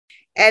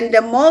And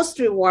the most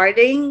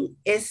rewarding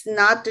is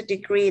not the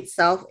degree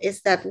itself,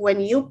 is that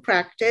when you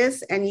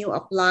practice and you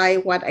apply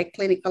what I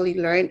clinically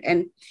learned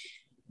and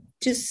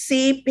to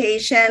see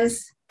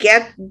patients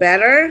get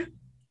better.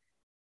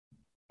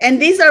 And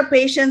these are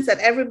patients that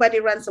everybody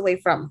runs away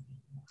from.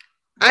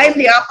 I'm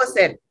the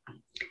opposite.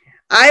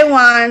 I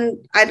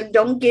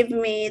don't give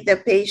me the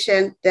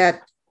patient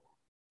that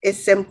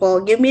is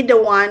simple. Give me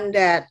the one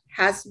that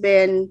has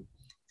been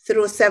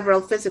through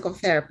several physical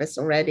therapists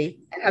already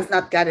and has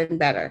not gotten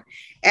better.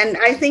 And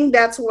I think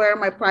that's where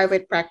my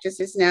private practice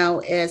is now,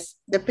 is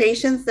the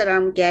patients that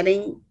I'm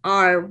getting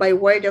are by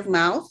word of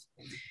mouth.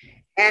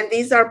 And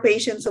these are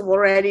patients who've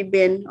already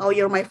been, oh,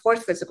 you're my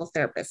fourth physical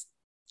therapist.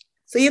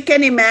 So you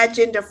can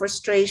imagine the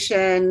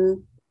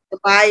frustration, the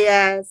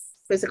bias,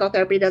 physical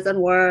therapy doesn't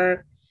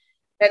work,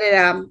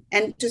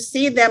 and to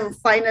see them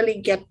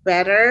finally get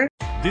better.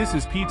 This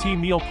is PT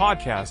Meal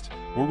Podcast,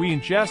 where we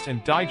ingest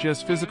and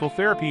digest physical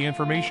therapy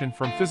information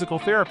from physical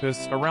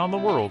therapists around the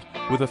world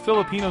with a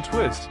Filipino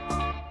twist.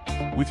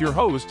 With your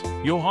host,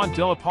 Johan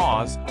De La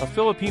Paz, a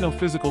Filipino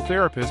physical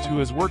therapist who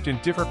has worked in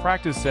different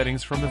practice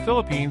settings from the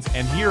Philippines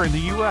and here in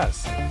the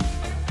US.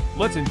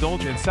 Let's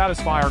indulge and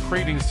satisfy our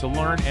cravings to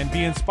learn and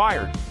be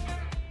inspired.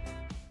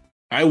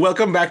 All right,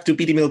 welcome back to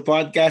PT Meal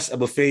Podcast, a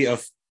buffet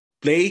of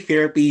play,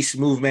 therapies,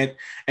 movement,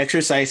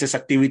 exercises,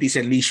 activities,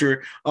 and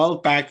leisure, all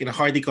packed in a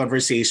hearty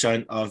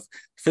conversation of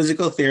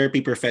physical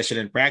therapy profession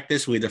and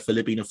practice with a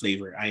Filipino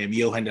flavor. I am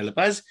Johan De La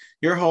Paz,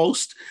 your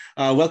host.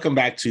 Welcome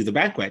back to The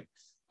Banquet.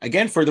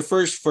 Again, for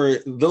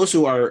those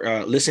who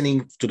are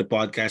listening to the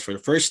podcast for the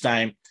first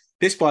time,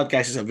 this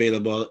podcast is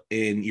available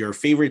in your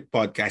favorite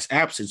podcast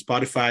apps in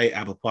Spotify,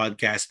 Apple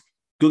Podcasts,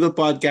 Google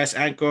Podcasts,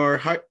 Anchor,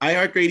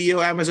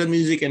 iHeartRadio, Amazon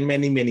Music, and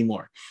many, many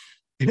more.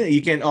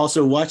 You can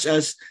also watch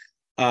us,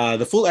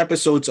 the full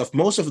episodes of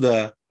most of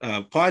the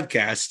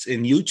podcasts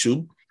in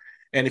YouTube.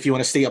 And if you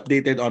want to stay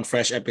updated on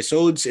fresh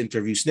episodes,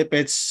 interview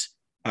snippets,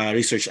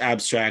 research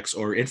abstracts,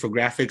 or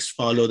infographics,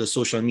 follow the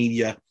social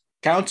media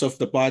accounts of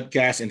the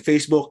podcast in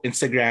Facebook,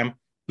 Instagram,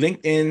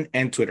 LinkedIn,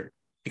 and Twitter.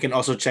 You can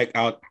also check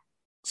out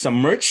some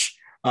merch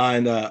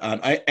on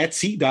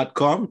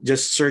Etsy.com.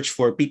 Just search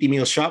for PT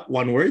Meal Shop,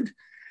 one word.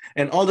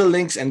 And all the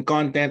links and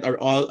content are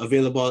all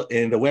available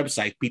in the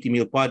website,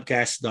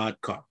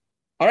 ptmealpodcast.com.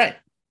 All right.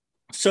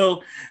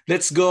 So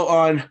let's go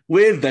on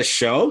with the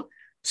show.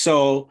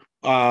 So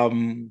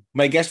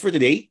my guest for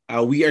today,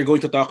 we are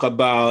going to talk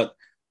about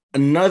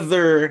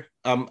another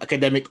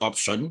academic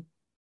option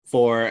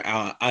for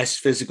us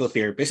physical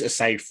therapists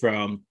aside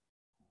from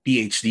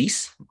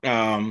PhDs.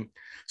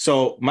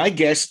 So my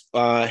guest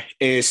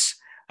is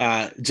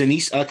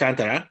Janice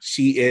Alcantara.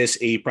 She is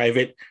a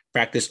private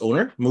practice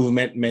owner,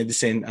 movement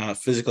medicine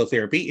physical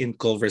therapy in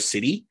Culver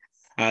City.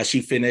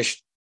 She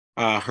finished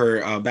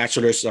her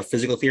bachelor's of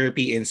physical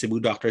therapy in Cebu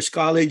Doctors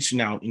College,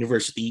 now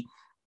University,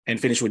 and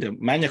finished with a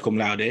magna cum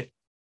laude.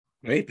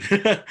 Right?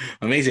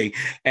 Amazing.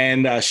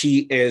 And she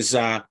is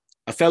a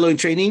fellow in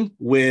training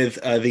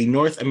with the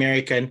North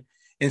American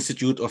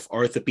Institute of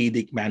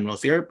Orthopedic Manual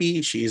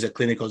Therapy. She is a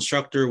clinical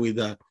instructor with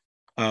the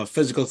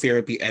Physical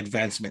Therapy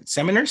Advancement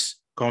Seminars,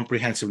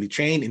 comprehensively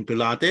trained in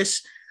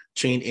Pilates,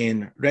 trained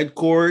in Red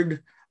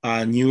Cord,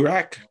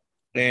 NEURAC,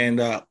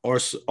 and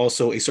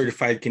also a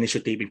certified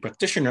kinesiotaping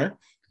practitioner.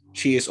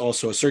 She is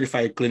also a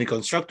certified clinical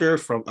instructor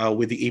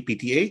with the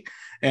APTA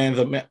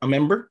and a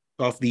member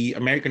of the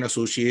American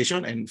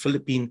Association and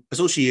Philippine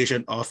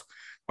Association of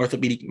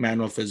Orthopedic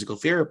Manual Physical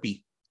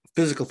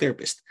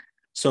Therapist.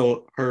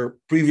 So her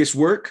previous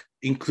work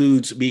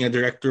includes being a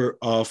director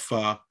of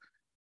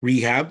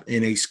rehab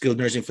in a skilled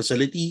nursing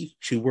facility.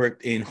 She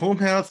worked in home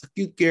health,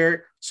 acute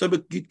care,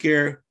 subacute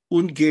care,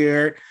 wound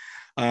care,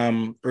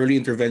 early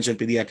intervention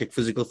pediatric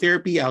physical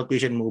therapy,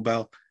 outpatient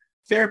mobile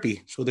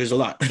therapy. So there's a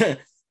lot.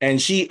 And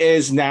she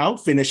is now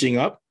finishing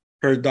up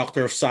her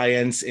Doctor of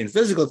Science in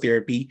Physical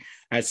Therapy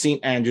at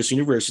St. Andrews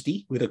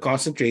University with a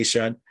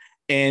concentration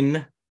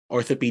in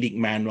orthopedic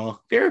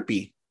manual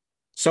therapy.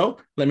 So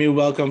let me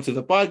welcome to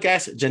the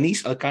podcast,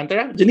 Janice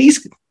Alcantara.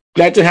 Janice,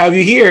 glad to have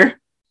you here.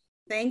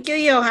 Thank you,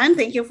 Johan.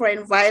 Thank you for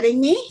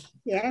inviting me.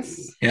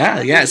 Yes.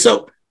 Yeah.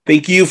 So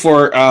thank you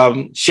for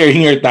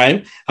sharing your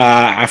time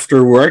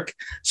after work.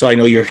 So I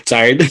know you're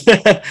tired,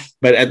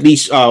 but at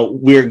least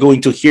we're going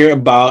to hear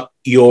about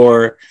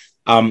your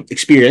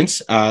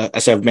experience,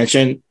 as I've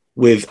mentioned,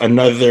 with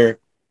another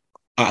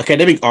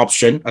academic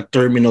option, a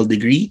terminal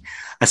degree,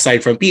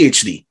 aside from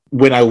PhD.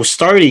 When I was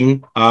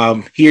starting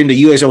here in the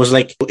US, I was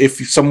like, if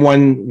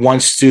someone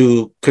wants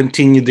to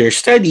continue their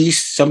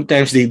studies,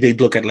 sometimes they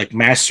look at like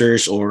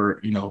masters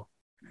or,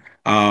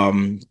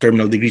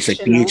 terminal degrees like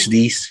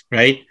PhDs,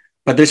 right?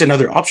 But there's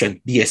another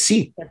option,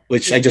 DSC,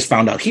 which I just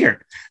found out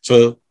here.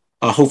 So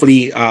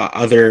hopefully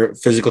other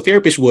physical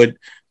therapists would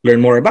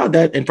learn more about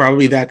that, and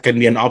probably that can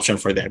be an option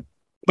for them.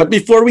 But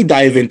before we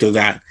dive into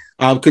that,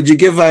 could you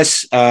give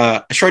us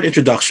a short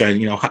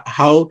introduction?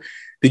 How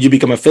did you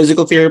become a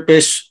physical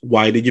therapist?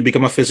 Why did you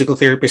become a physical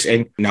therapist?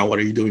 And now what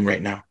are you doing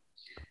right now?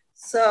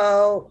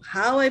 So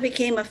how I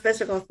became a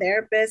physical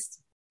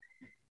therapist,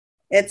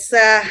 it's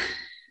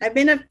I've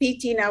been a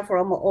PT now for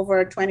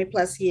over 20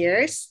 plus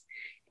years.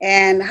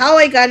 And how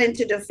I got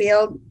into the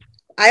field,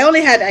 I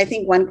only had, I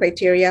think, one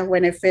criteria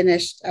when I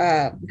finished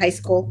high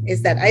school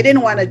is that I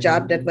didn't want a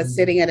job that was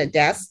sitting at a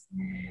desk.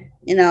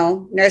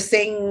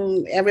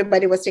 Nursing,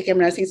 everybody was taking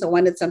nursing, so I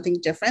wanted something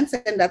different.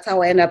 And that's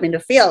how I ended up in the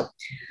field.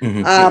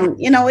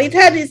 It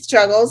had its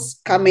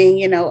struggles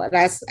coming,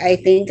 as I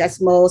think,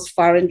 as most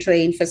foreign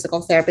trained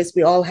physical therapists,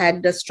 we all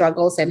had the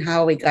struggles and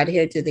how we got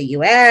here to the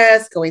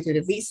US, going through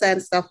the visa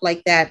and stuff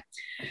like that.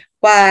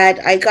 But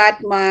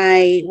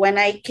when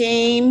I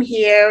came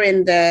here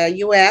in the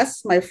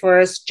US, my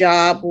first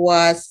job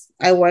was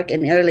I work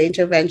in early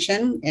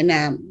intervention in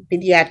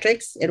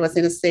pediatrics. It was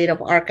in the state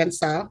of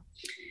Arkansas.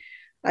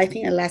 I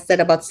think I lasted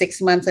about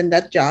 6 months in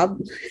that job.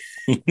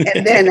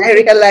 And then I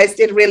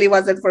realized it really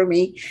wasn't for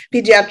me.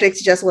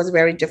 Pediatrics just was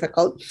very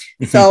difficult.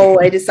 So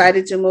I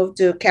decided to move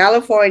to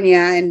California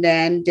and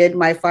then did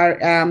my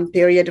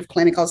period of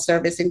clinical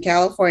service in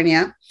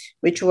California,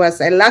 which was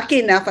lucky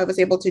enough I was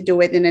able to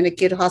do it in an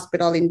acute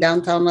hospital in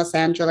downtown Los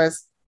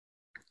Angeles.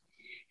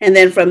 And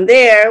then from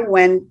there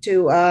went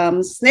to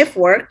SNF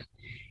work.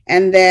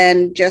 And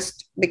then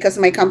just because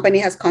my company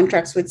has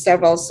contracts with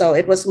several, so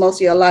it was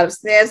mostly a lot of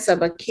SNFs,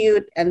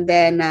 subacute, and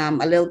then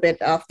a little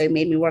bit of, they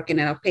made me work in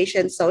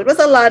outpatient. So it was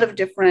a lot of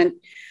different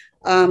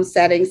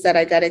settings that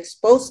I got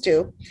exposed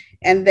to.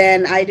 And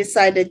then I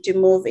decided to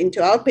move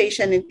into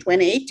outpatient in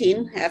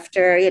 2018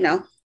 after,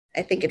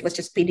 I think it was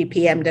just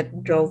PDPM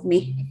that drove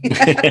me. I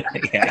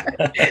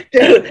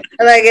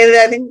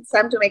think it's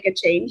time to make a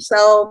change.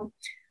 So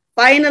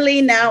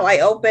finally, now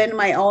I opened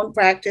my own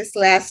practice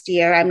last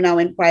year. I'm now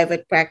in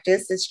private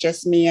practice. It's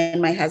just me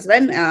and my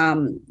husband.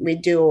 We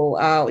do,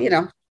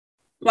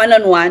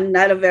 one-on-one,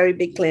 not a very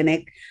big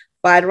clinic,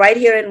 but right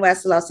here in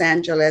West Los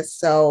Angeles.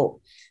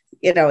 So,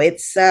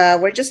 it's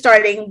we're just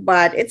starting,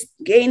 but it's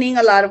gaining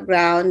a lot of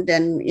ground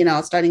and,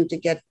 starting to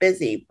get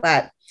busy.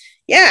 But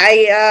yeah,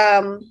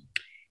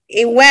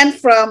 it went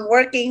from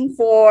working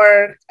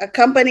for a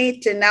company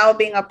to now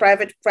being a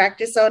private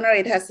practice owner.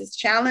 It has its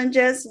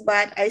challenges,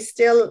 but I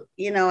still,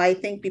 I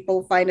think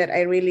people find that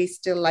I really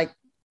still like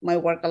my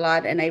work a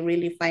lot. And I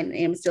really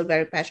I'm still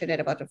very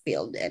passionate about the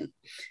field. And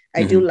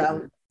I do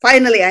love,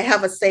 finally, I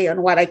have a say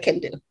on what I can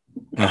do.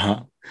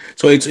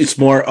 So it's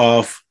more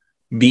of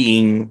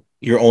being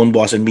your own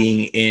boss and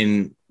being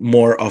in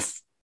more of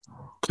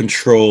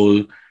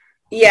control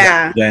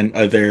than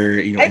other,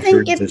 I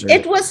think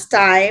it was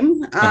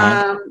time.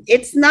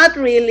 It's not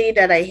really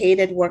that I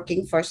hated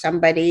working for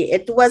somebody.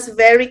 It was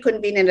very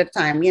convenient at the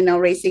time,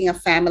 raising a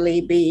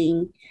family,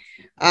 being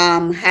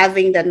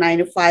having the 9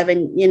 to 5,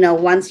 and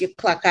once you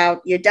clock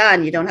out, you're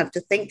done. You don't have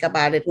to think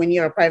about it. When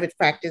you're a private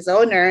practice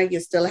owner,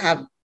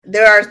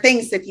 there are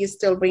things that you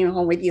still bring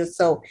home with you,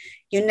 so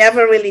you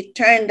never really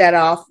turn that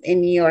off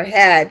in your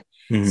head.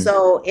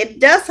 So it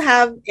does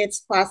have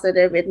its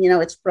positive,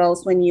 its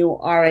pros when you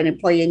are an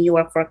employee and you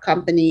work for a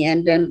company.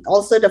 And then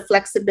also the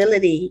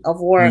flexibility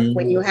of work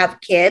when you have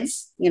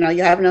kids,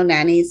 you have no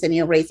nannies and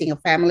you're raising a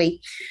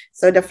family.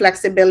 So the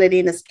flexibility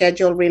in the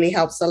schedule really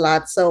helps a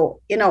lot. So,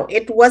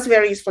 it was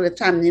very useful at the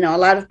time. A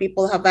lot of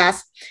people have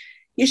asked,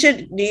 do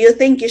you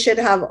think you should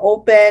have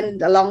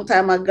opened a long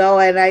time ago?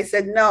 And I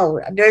said, no,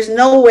 there's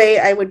no way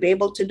I would be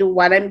able to do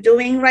what I'm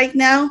doing right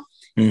now,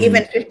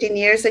 even 15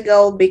 years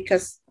ago,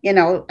 because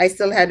I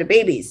still had the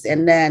babies,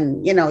 and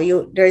then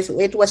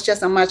it was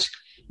just a much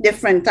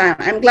different time.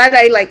 I'm glad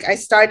I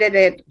started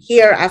it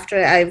here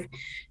after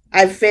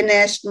I've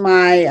finished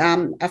my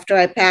after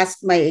I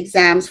passed my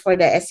exams for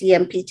the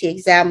SEMPT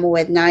exam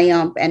with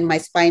NIOMP and my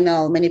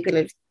spinal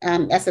manipulative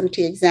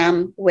SMT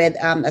exam with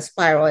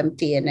Aspire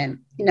OMT, and then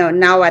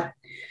now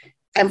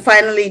I'm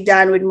finally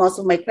done with most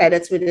of my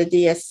credits with the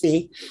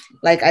DSC.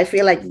 I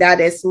feel like that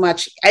is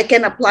I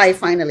can apply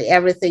finally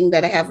everything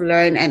that I have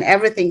learned, and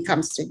everything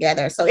comes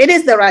together. So it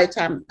is the right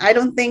time. I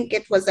don't think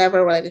it was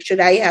ever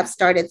should I have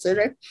started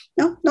sooner?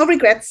 No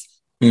regrets.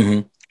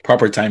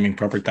 Proper timing,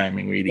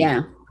 really.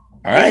 Yeah.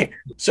 All right.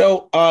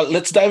 So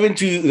let's dive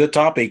into the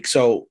topic.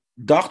 So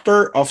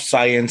Doctor of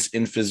Science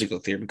in Physical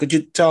Therapy. Could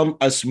you tell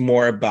us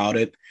more about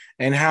it,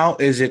 and how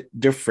is it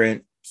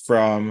different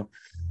from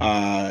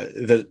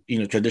the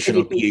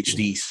traditional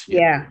PhDs?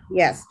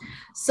 Yes.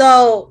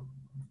 So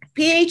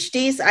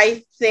PhDs,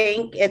 I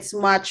think it's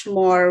much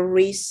more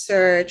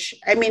research.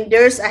 I mean,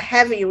 there's a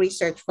heavy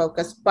research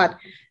focus, but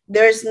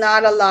there's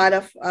not a lot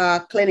of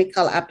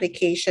clinical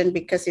application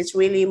because it's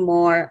really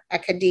more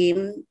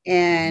academic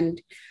and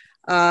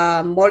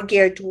more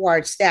geared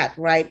towards that,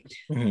 right?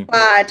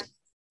 But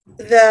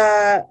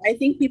I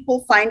think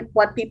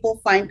what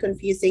people find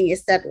confusing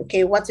is that,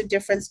 okay, what's the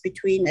difference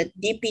between a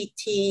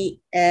DPT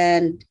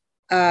and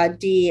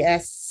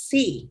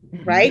DSC,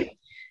 right?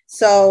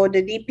 So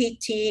the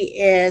DPT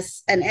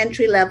is an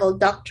entry-level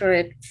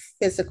doctorate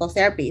physical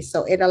therapy.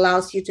 So it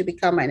allows you to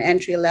become an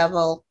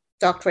entry-level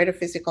doctorate of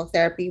physical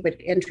therapy with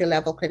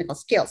entry-level clinical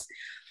skills.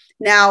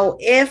 Now,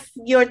 if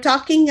you're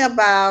talking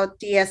about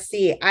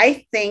DSC,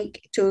 I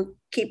think to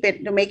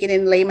make it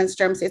in layman's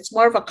terms, it's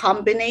more of a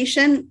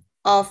combination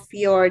of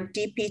your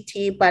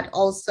DPT, but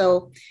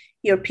also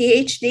your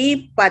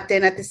PhD, but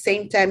then at the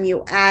same time,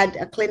 you add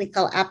a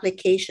clinical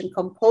application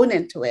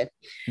component to it.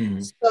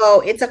 Mhm.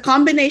 So it's a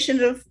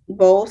combination of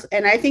both.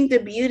 And I think the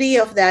beauty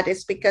of that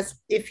is because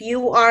if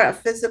you are a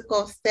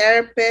physical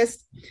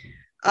therapist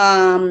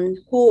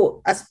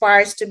who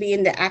aspires to be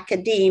in the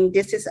academe,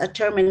 this is a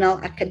terminal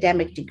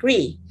academic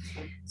degree.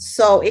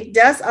 So it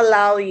does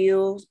allow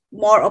you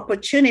more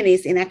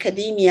opportunities in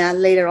academia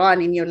later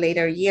on in your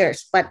later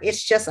years, but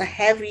it's just a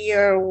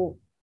heavier,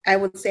 I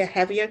would say a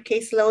heavier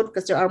caseload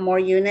because there are more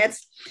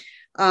units.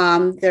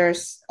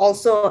 There's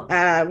also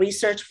a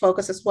research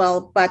focus as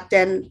well. But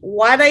then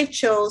what I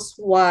chose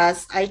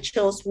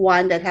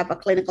one that have a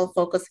clinical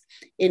focus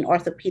in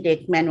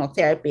orthopedic manual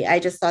therapy. I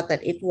just thought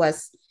that it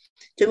was,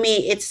 to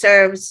me, it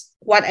serves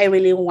what I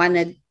really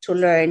wanted to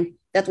learn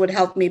that would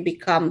help me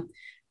become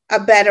a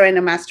better and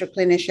a master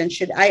clinician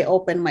should I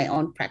open my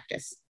own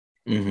practice.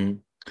 Mm-hmm.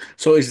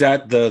 So is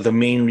that the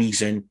main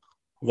reason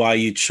why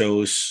you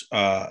chose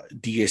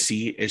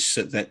DSE, is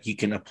so that you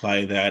can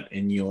apply that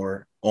in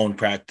your own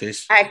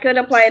practice? I could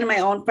apply it in my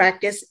own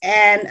practice.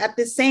 And at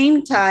the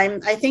same time,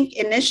 I think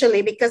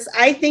initially, because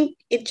I think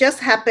it just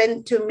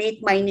happened to meet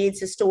my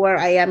needs as to where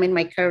I am in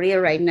my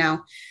career right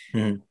now.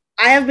 Mm-hmm.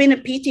 I have been a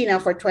PT now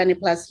for 20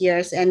 plus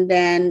years. And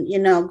then,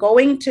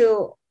 going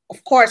to,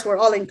 of course, we're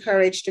all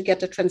encouraged to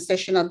get a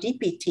transitional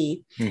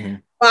DPT. Mm-hmm.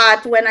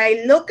 But when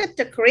I look at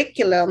the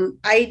curriculum,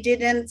 I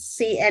didn't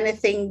see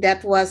anything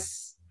that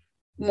was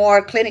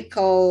more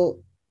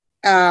clinical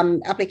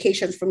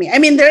applications for me. I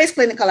mean, there is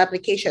clinical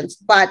applications,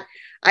 but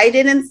I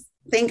didn't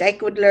think I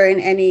could learn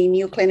any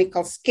new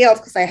clinical skills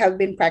because I have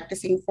been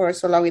practicing for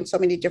so long in so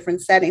many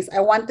different settings.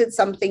 I wanted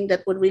something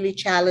that would really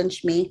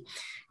challenge me,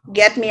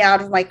 get me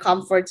out of my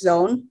comfort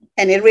zone.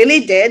 And it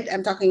really did.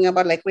 I'm talking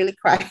about like really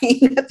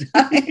crying at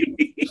times.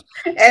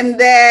 And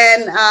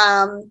then,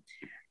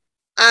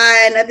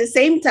 and at the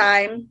same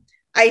time,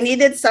 I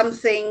needed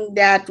something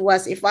that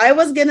was, if I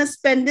was going to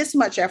spend this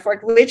much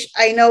effort, which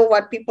I know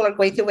what people are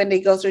going through when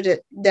they go through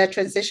the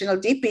transitional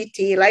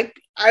DPT, like,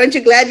 aren't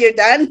you glad you're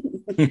done?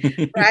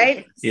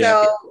 Right?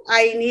 Yeah. So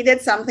I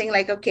needed something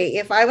like, okay,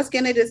 if I was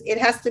going to do, it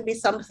has to be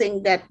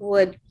something that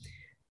would,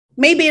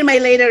 maybe in my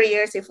later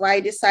years, if I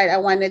decide I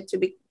wanted to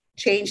be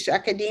changed to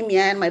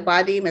academia and my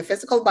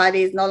physical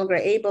body is no longer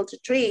able to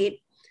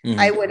treat, Mm-hmm.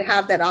 I would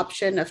have that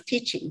option of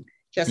teaching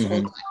just Mm-hmm.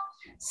 full time.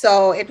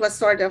 So it was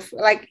sort of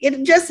like,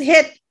 it just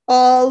hit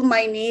all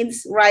my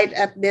needs right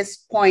at this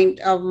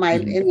point of my,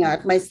 Mm-hmm.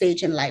 at my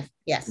stage in life.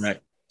 Yes. Right.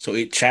 So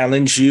it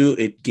challenged you.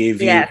 It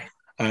gave you Yes.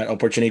 an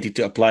opportunity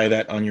to apply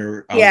that on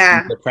your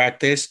Yeah. clinical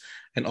practice,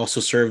 and also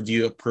served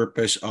you a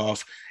purpose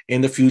of, in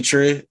the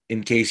future,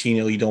 in case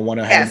you don't want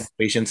to have Yes.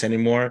 patients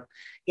anymore,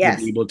 Yes.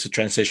 you'll be able to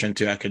transition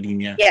to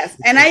academia. Yes.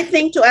 And I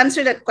think to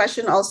answer that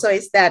question also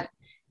is that,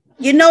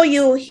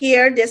 you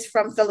hear this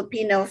from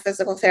Filipino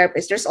physical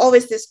therapists. There's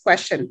always this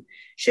question,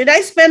 should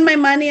I spend my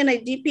money on a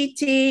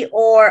DPT,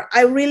 or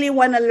I really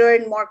want to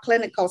learn more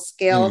clinical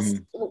skills?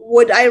 Mm-hmm.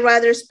 Would I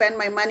rather spend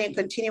my money in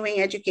continuing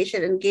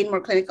education and gain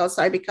more clinical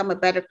so I become a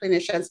better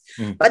clinician?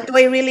 Mm-hmm. But do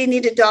I really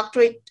need a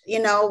doctorate,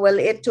 will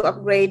it to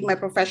upgrade my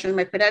profession,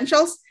 my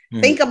credentials?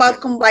 Mm-hmm. Think about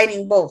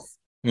combining both.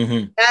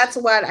 Mm-hmm. That's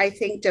what I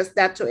think, just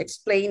that to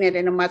explain it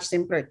in a much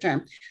simpler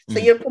term. So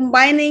Mm-hmm. you're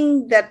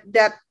combining that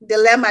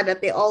dilemma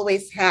that they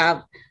always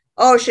have.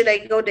 Oh, should I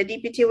go the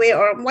DPT way,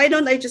 or why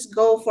don't I just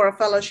go for a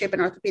fellowship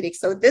in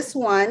orthopedics? So this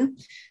one,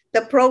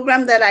 the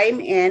program that I'm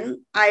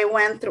in, I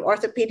went through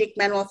orthopedic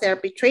manual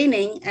therapy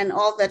training, and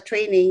all that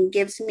training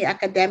gives me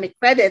academic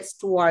credits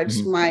towards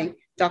Mm-hmm. my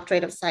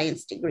doctorate of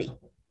science degree.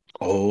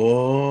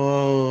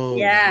 Oh,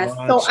 Yeah.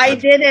 So I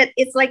did it.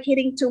 It's like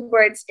hitting two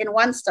birds in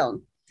one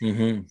stone.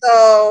 Mm-hmm.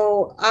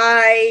 So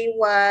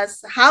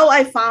how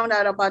I found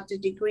out about the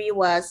degree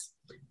was,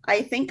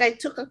 I think I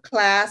took a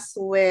class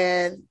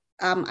with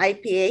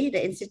IPA,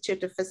 the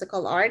Institute of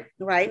Physical Art,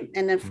 right?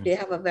 And then they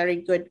have a very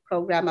good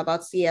program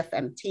about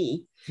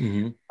CFMT.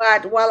 Mm-hmm.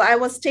 But while I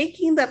was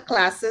taking the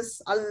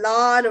classes, a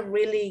lot of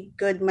really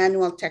good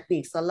manual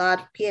techniques, a lot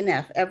of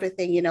PNF,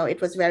 everything,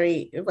 it was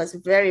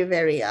very,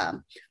 very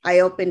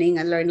eye-opening.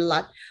 I learned a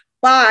lot.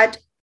 But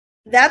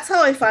that's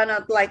how I found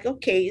out, like,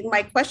 okay,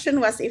 my question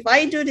was, if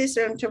I do this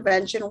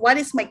intervention, what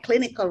is my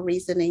clinical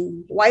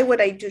reasoning? Why would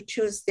I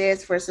choose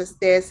this versus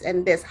this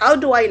and this? How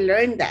do I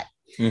learn that?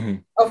 Mm-hmm.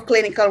 Of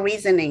clinical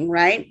reasoning,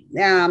 right?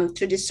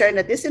 To discern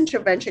that this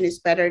intervention is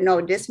better. No,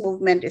 this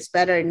movement is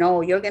better.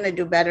 No, you're going to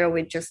do better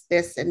with just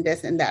this and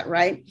this and that,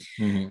 right?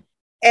 Mm-hmm.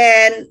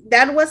 And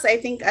that was, I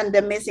think,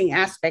 the missing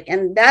aspect.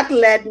 And that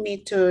led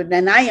me to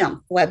the NIAMP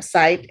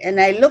website. And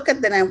I look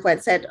at the NIAMP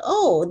website,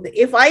 oh,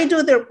 if I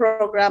do their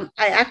program,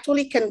 I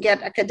actually can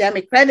get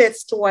academic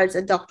credits towards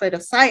a doctorate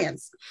of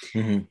science.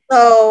 Mm-hmm.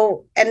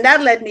 So, and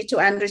that led me to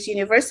Andrews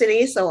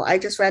University. So I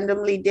just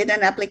randomly did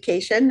an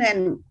application,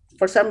 and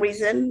for some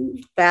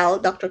reason,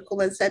 Dr.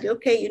 Kuhlman said,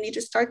 okay, you need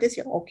to start this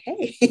year.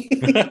 Okay.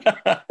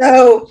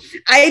 So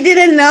I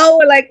didn't know,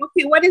 like,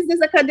 okay, what is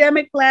this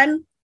academic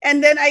plan?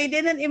 And then I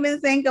didn't even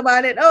think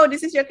about it. Oh,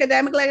 this is your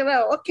academic plan.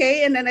 Oh,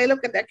 okay. And then I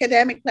look at the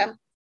academic plan.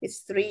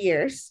 It's 3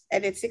 years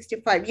and it's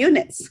 65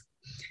 units.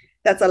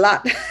 That's a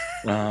lot.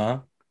 Uh-huh.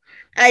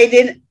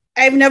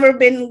 I've never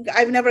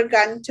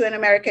gone to an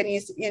American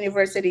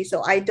university,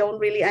 so I don't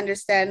really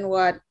understand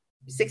what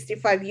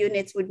 65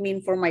 units would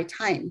mean for my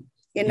time.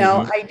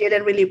 Mm-hmm. I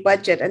didn't really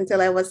budget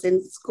until I was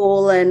in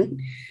school, and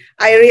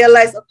I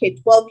realized, okay,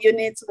 12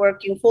 units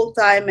working full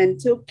time and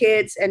two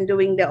kids and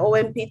doing the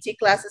OMPT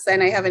classes,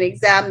 and I have an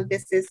exam.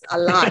 This is a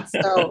lot.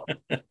 So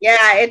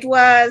yeah, it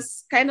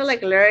was kind of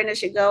like learn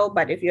as you go,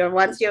 but if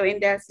once you're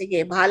in there,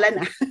 sige, bahala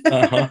na.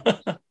 Uh-huh.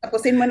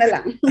 Tapusin mo na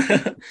lang.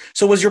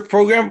 So was your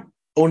program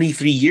only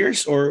 3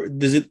 years, or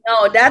does it?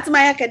 No, that's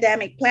my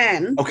academic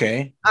plan.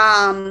 Okay.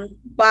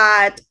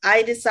 But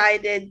I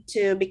decided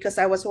to, because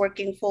I was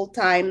working full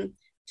time,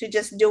 to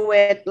just do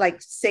it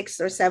like 6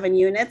 or 7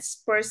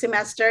 units per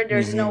semester.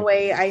 There's no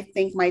way I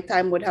think my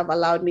time would have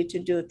allowed me to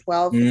do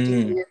 12,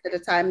 15 minutes at a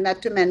time,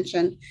 not to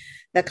mention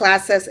the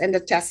classes and the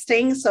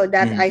testing. So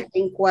that I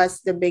think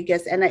was the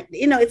biggest. And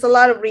it's a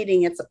lot of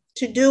reading. It's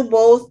to do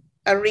both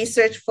a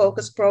research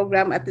focused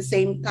program at the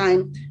same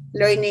time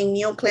learning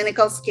new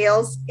clinical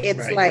skills.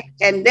 It's Right. like,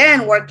 and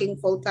then working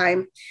full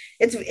time.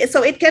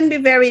 So it can be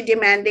very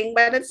demanding,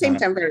 but at the same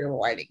time very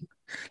rewarding.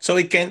 So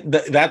it can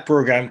that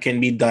program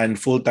can be done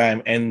full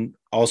time and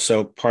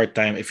also part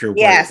time if you're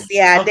Yes, working.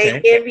 yeah, Okay. they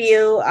give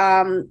you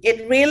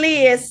it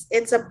really is,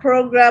 it's a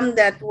program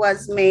that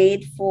was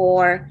made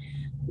for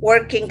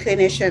working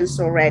clinicians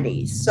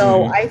already.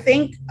 So I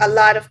think a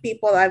lot of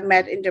people I've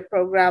met in the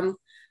program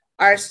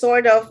are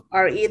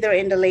either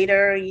in the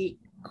later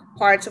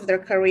parts of their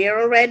career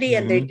already,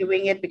 and they're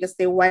doing it because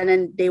they want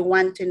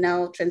to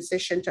now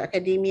transition to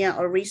academia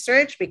or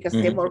research because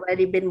they've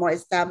already been more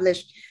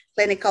established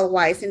clinical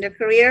wise in their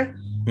career,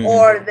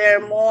 or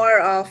they're more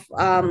of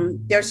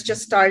they're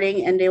just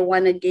starting and they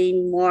want to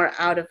gain more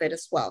out of it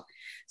as well.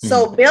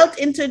 So built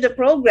into the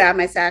program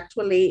is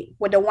actually,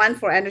 what the one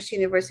for Andrews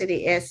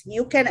University is,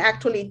 you can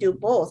actually do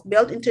both.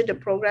 Built into the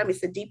program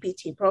is a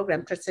DPT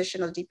program,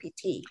 transitional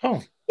DPT.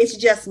 Oh. It's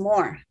just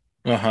more.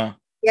 Uh-huh.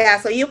 Yeah,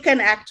 so you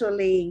can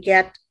actually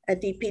get a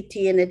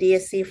DPT and a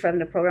DSC from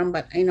the program,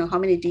 but how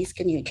many Ds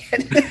can you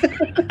get?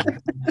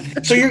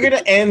 So you're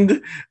gonna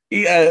end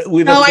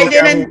with No, a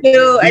program,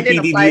 I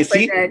didn't apply for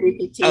DPT? the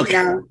DPT. Okay.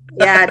 No.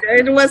 Yeah,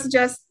 it was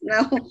just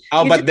no.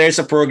 Oh, You but there's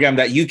a program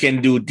that you can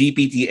do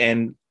DPT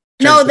and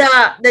No,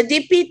 the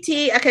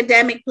DPT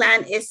academic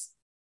plan is,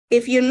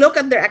 if you look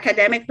at their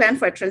academic plan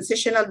for a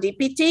transitional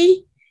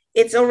DPT,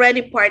 it's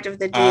already part of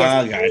the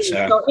DSC.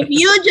 Gotcha. So if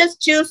you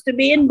just choose to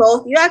be in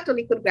both, you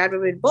actually could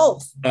graduate with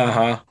both.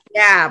 Uh-huh.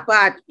 Yeah,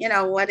 but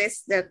what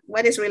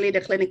is really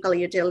the clinical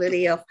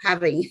utility of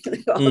having?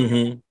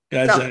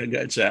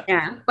 Gotcha.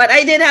 Yeah, but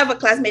I did have a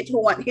classmate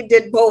who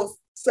did both.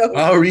 So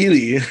Oh,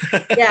 really?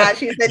 yeah,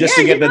 she said, Just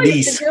to get the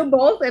you Ds. can do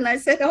both, and I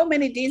said, how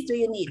many Ds do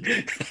you need?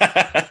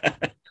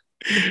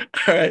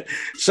 All right.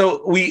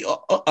 So we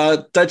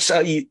touched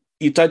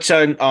you touched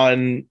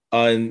on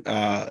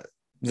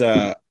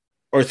the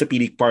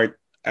orthopedic part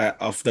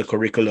of the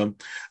curriculum.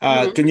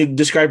 Can you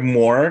describe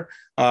more?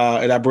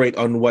 Elaborate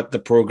on what the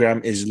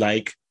program is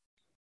like.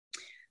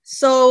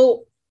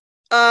 So,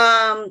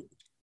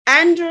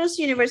 Andrews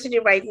University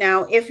right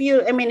now, if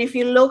you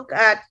look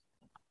at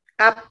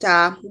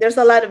APTA, there's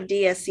a lot of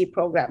DSC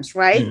programs,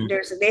 right?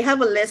 They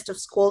have a list of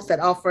schools that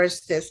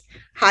offers this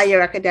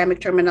higher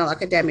terminal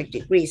academic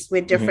degrees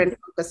with different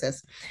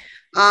focuses.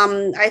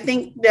 I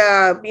think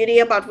the beauty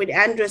about with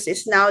Andrews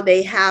is now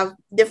they have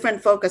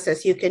different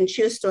focuses. You can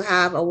choose to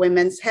have a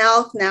women's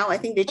health. Now I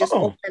think they just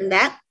opened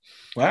that.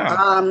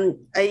 Wow.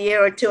 A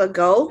year or two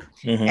ago.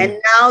 And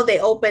now they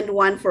opened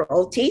one for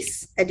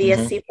OTs, a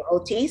DSC for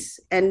OTs.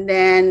 And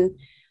then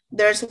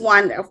there's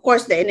one, of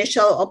course, the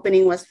initial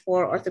opening was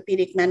for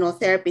orthopedic manual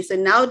therapy. So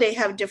now they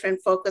have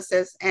different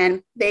focuses,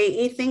 and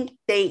I think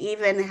they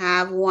even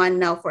have one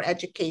now for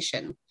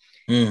education.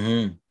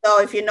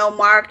 So if you know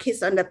Mark,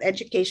 he's on that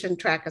education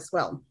track as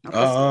well.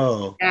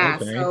 Oh, yeah.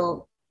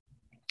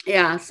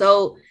 okay.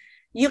 So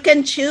you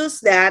can choose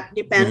that,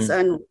 depends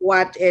on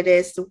what it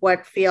is,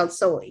 what field.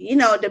 So,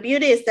 the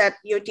beauty is that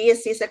your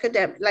DSC is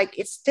academic, like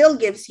it still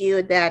gives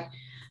you that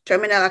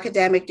terminal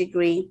academic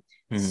degree.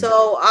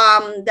 So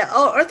the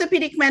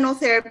orthopedic manual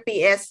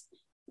therapy is,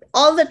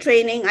 all the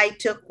training I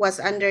took was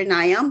under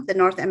NIAM, the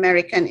North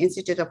American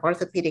Institute of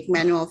Orthopedic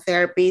Manual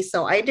Therapy.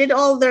 So I did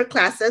all their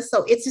classes.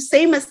 So it's the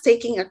same as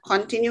taking a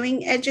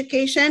continuing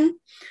education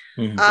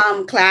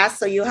class.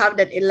 So you have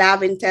that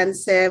lab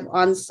intensive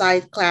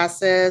on-site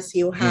classes.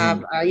 You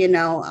have,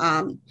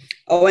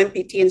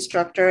 OMPT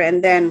instructor.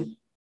 And then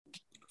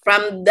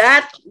from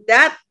that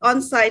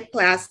on-site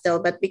class though,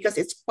 but because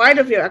it's part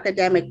of your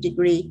academic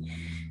degree,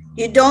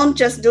 you don't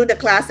just do the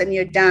class and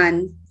you're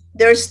done.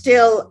 There's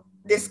still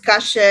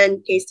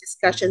case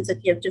discussions that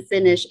you have to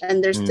finish,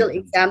 and there's still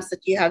exams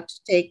that you have to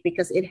take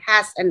because it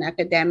has an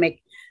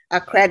academic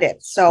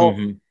credit. So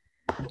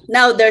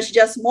now there's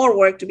just more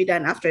work to be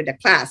done after the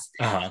class.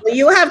 So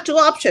you have two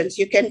options.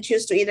 You can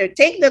choose to either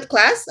take that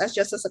class as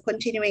a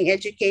continuing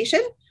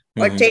education,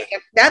 or take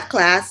that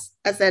class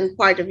as then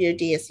part of your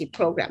DSC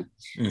program.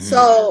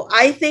 So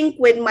I think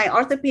with my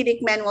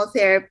orthopedic manual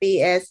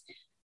therapy is,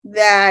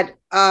 that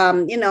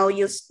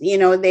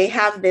they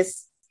have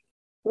this.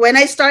 When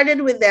I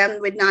started with them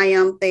with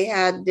NIAMP, they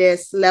had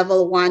this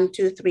level 1,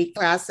 2, 3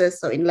 classes.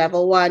 So in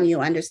level 1, you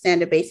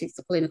understand the basics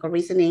of clinical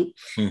reasoning.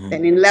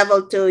 Then in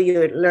level 2,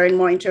 you learn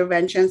more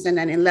interventions. And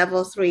then in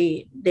level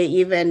 3, they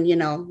even,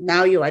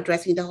 now you're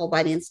addressing the whole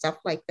body and stuff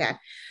like that.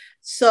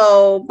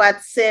 So,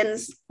 but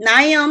since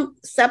NIAMP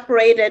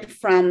separated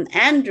from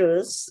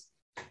Andrews,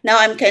 now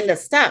I'm kind of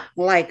stuck.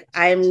 Like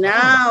I'm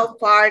now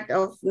part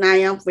of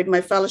NIAMP with my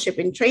fellowship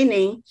in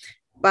training,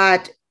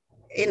 but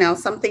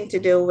something to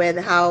do with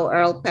how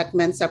Earl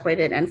Peckman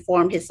separated and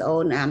formed his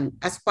own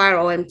Aspire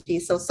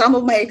OMT. So some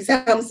of my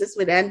exams is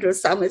with Andrew,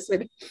 some is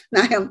with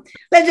NIAMP.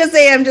 Let's just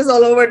say I'm just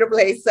all over the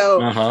place. So,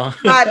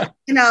 but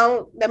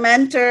the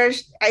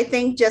mentors, I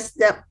think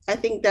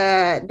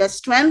the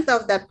strength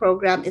of that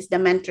program is the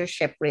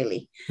mentorship.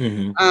 Really,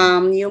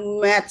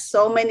 you met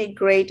so many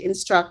great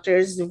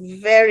instructors,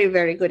 very,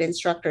 very good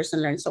instructors,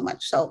 and learned so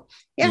much. So,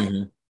 yeah.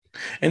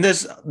 And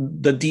does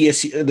the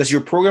DSC, does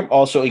your program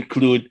also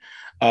include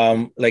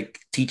like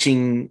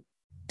teaching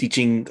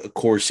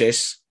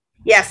courses?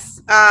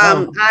 Yes.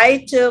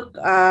 I took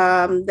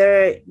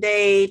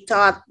they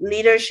taught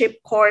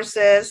leadership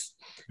courses.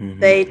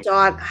 They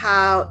taught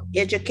how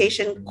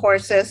education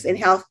courses in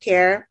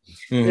healthcare,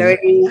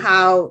 learning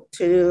how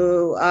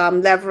to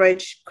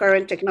leverage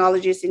current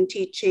technologies in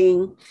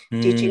teaching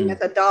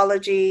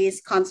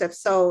methodologies, concepts.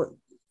 So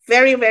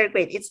very, very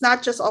great. It's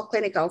not just all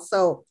clinical.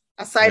 So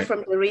aside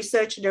from the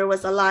research, there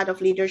was a lot of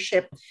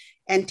leadership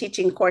and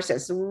teaching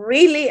courses.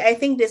 Really, I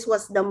think this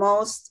was the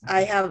most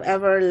I have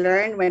ever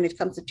learned when it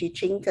comes to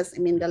teaching, because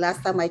the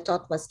last time I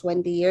taught was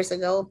 20 years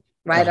ago,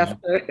 right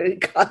after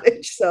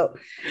college. So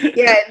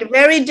yeah,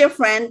 very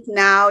different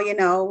now.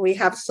 We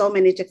have so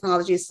many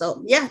technologies.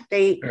 So yeah,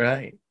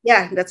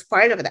 that's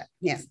part of that.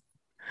 Yes.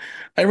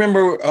 I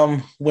remember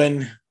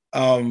when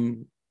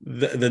the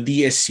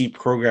DSC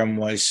program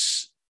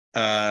was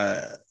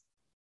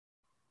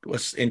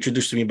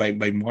introduced to me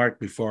by Mark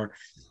before.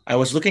 I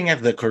was looking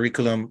at the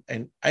curriculum,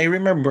 and I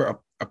remember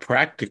a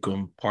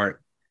practicum part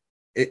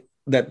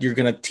that you're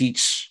gonna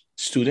teach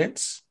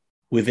students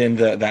within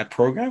that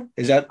program.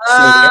 Is that still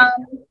there?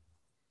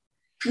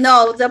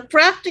 No, the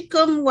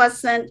practicum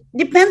wasn't.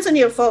 Depends on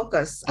your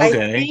focus. Okay.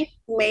 I think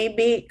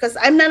maybe because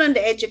I'm not on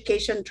the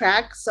education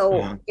track,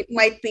 so it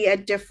might be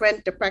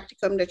the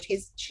practicum that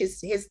he's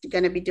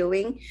gonna be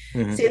doing.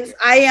 Since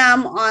I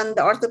am on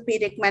the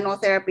orthopedic manual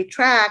therapy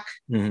track.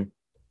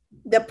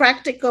 The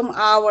practicum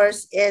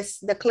hours is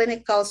the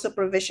clinical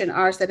supervision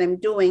hours that I'm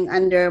doing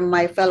under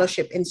my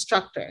fellowship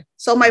instructor.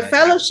 So my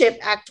fellowship,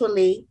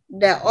 actually,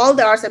 all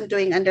the hours I'm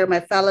doing under my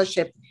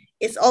fellowship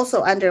is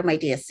also under my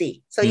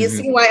DSC. So you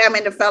see why I'm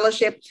in the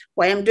fellowship,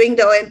 why I'm doing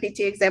the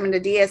OMPT exam in the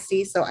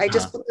DSC. So I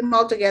just put them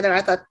all together.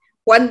 I thought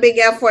one big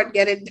effort,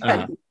 get it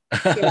done.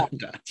 Yeah.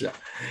 Gotcha.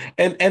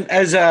 And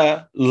as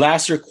a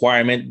last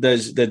requirement,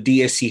 does the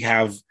DSC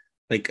have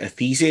like a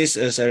thesis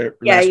as a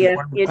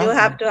you do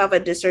have to have a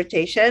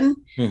dissertation,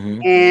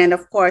 and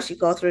of course you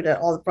go through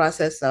all the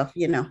process of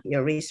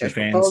your research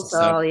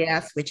proposal.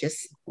 Yes, which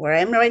is where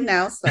I'm right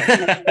now. So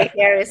my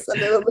hair is a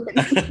little bit.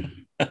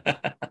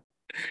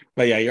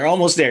 But yeah, you're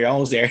almost there.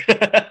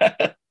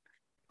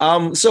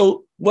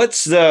 So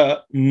what's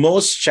the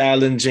most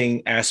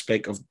challenging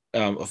aspect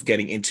of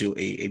getting into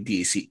a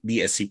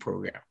DSC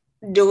program?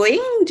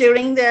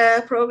 During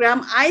the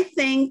program, I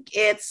think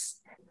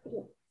it's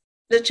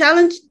the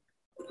challenge.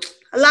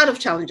 A lot of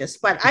challenges,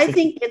 but I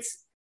think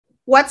it's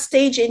what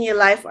stage in your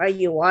life are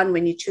you on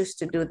when you choose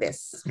to do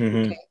this?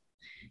 Okay.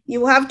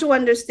 You have to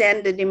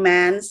understand the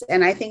demands,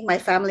 and I think my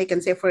family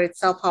can say for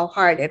itself how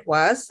hard it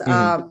was.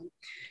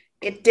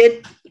 It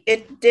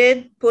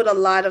did put a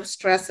lot of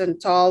stress and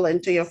toll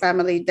into your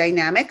family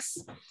dynamics.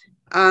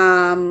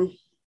 Then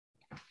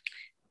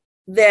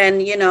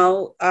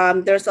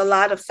there's a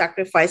lot of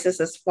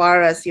sacrifices as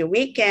far as your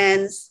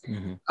weekends,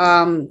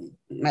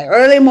 my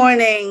early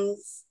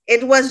mornings.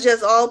 It was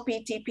just all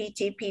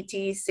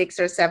PT 6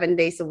 or 7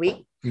 days a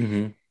week.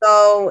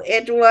 So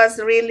it was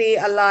really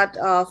a lot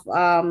of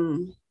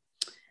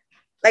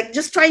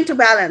just trying to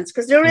balance,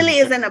 because there really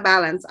isn't a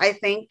balance. I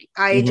think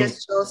I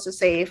just chose to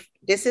say, if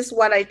this is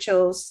what I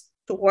chose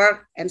to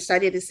work and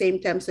study at the same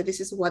time, so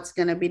this is what's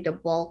going to be the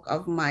bulk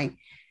of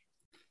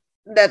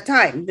that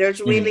time. There's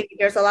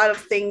a lot of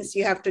things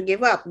you have to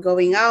give up.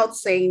 Going out,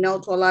 saying no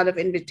to a lot of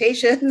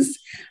invitations.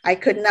 I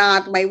could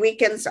not. My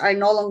weekends are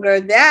no longer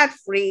that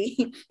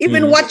free.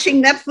 Even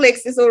watching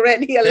Netflix is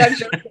already a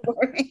luxury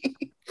for me.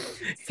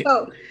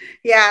 So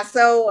yeah.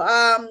 So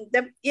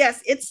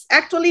it's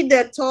actually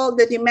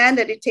the demand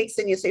that it takes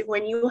in you. So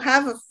when you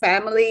have a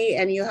family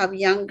and you have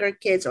younger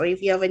kids, or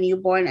if you have a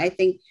newborn, I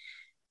think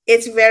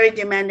it's very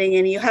demanding,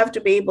 and you have to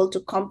be able to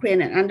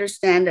comprehend and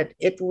understand that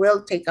it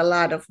will take a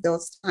lot of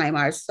those time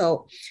hours.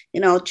 So,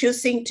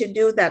 choosing to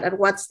do that at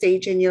what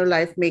stage in your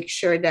life, make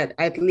sure that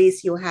at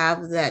least you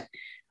have that,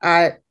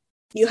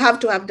 you have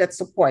to have that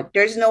support.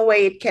 There's no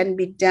way it can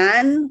be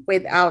done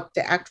without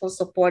the actual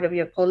support of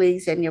your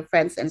colleagues and your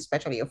friends, and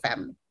especially your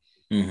family.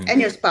 Mhm.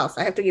 And your spouse.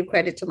 I have to give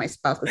credit to my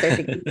spouse because I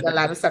think he did a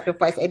lot of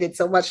sacrifice. I did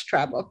so much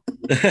travel.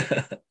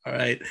 All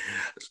right.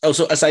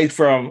 Also, aside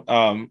from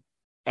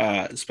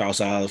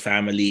spousal,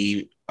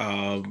 family,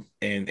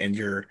 and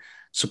your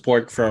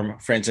support from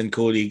friends and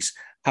colleagues,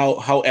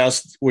 how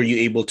else were you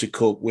able to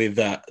cope with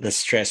the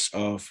stress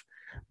of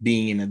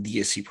being in a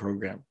DSC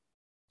program?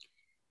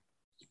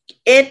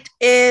 It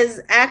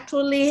is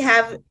actually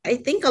have, I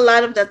think a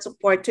lot of that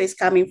support too is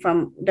coming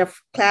from the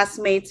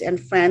classmates and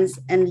friends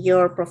and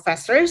your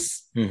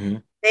professors. Mm-hmm.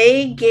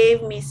 They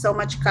gave me so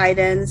much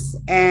guidance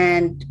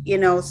and,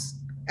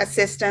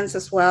 assistance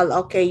as well.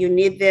 Okay, you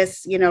need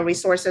this,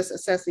 resources,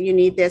 assess, you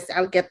need this,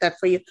 I'll get that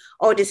for you.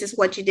 Oh, this is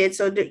what you did.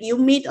 So you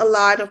meet a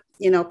lot of,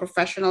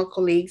 professional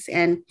colleagues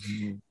and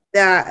Mm-hmm.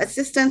 the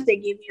assistance they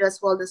give you as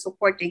well, the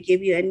support they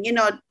give you. And,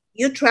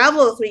 you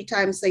travel 3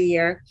 times a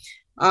year.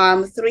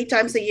 3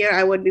 times a year,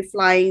 I would be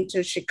flying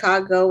to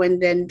Chicago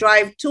and then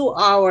drive 2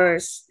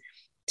 hours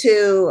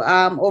to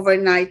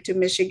overnight to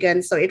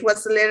Michigan. So it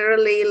was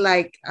literally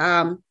like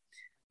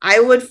I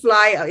would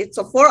fly. It's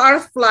a 4 hour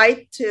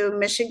flight to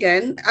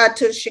Michigan,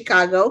 to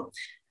Chicago.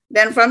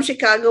 Then from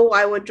Chicago,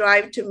 I would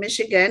drive to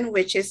Michigan,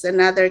 which is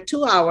another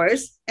 2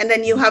 hours. And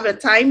then you have a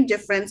time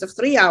difference of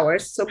 3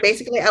 hours. So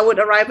basically, I would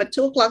arrive at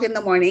 2 o'clock in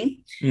the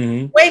morning,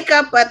 Mm-hmm. wake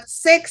up at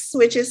 6,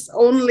 which is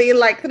only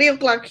like 3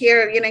 o'clock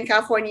here, in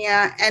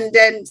California. And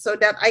then so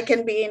that I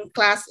can be in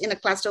a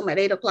classroom at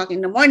 8 o'clock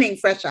in the morning,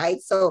 fresh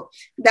eyed. So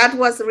that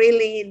was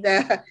really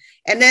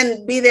and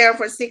then be there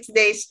for 6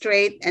 days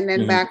straight and then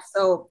Mm-hmm. back.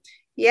 So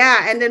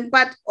yeah. And then,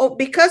 but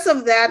because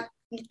of that,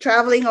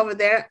 traveling over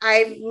there,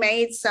 I've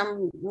made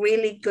some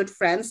really good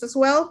friends as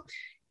well.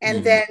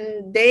 And Mm-hmm.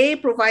 then they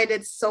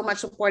provided so much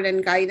support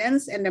and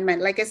guidance. And then,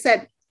 like I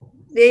said,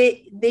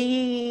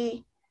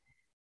 the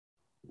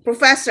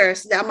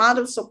professors, the amount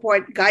of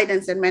support,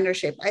 guidance, and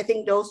mentorship, I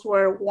think those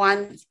were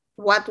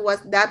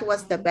that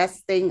was the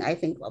best thing, I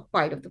think, a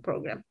part of the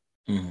program.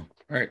 Mm-hmm.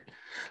 All right.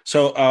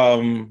 So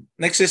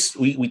next is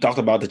we talked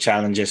about the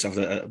challenges of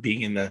the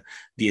being in the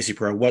DSC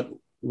program.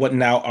 What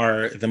now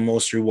are the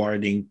most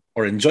rewarding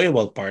or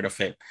enjoyable part of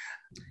it?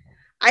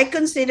 I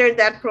consider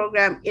that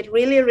program, it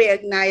really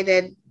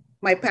reignited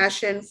my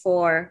passion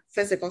for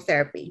physical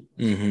therapy.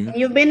 Mm-hmm.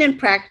 You've been in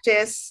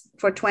practice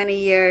for 20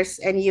 years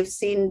and you've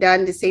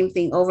done the same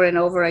thing over and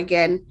over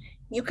again.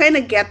 You kind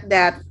of get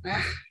that,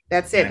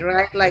 that's it,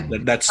 right? Like,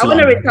 That's I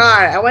want to long.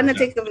 retire. I want to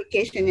take a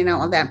vacation,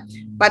 all that.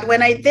 But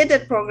when I did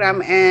that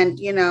program and,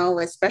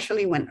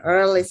 especially when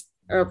Earl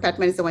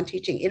Petman is the one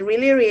teaching, it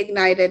really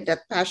reignited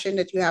that passion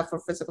that you have for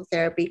physical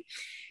therapy.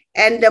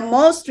 And the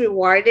most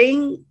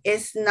rewarding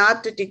is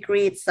not the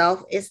degree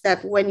itself, is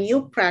that when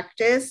you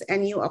practice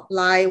and you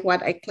apply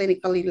what I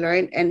clinically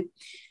learned and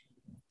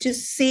to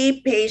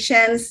see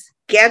patients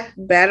get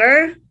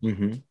better.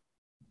 Mm-hmm.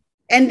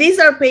 And these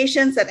are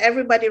patients that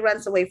everybody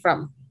runs away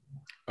from.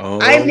 Oh.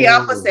 I'm the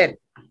opposite.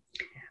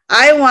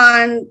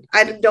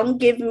 Don't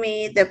give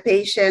me the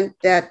patient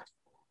that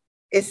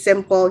is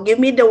simple. Give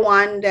me the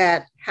one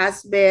that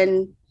has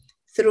been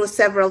through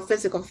several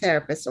physical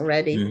therapists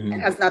already Mm-hmm.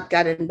 and has not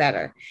gotten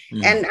better.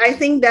 Mm-hmm. And I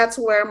think that's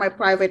where my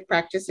private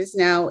practice is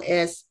now,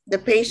 is the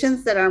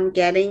patients that I'm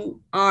getting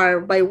are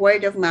by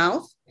word of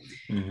mouth.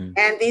 Mm-hmm.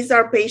 And these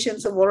are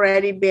patients who've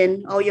already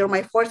been, oh, you're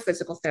my fourth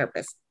physical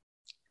therapist.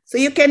 So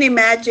you can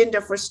imagine the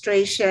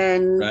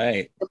frustration,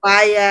 Right. the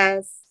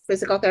bias,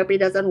 physical therapy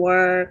doesn't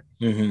work,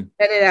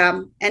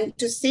 Mm-hmm. and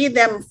to see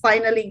them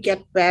finally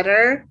get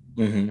better.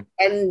 Mm-hmm.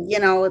 And,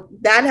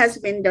 that has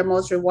been the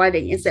most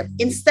rewarding.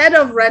 Instead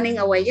of running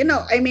away,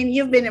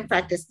 you've been in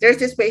practice. There's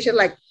this patient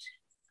like,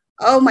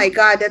 oh my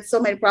God, that's so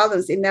many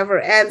problems. It never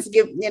ends.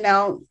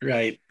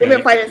 Right. Give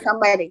him finding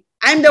somebody.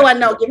 I'm the one.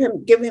 No,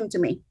 give him to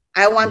me.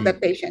 I want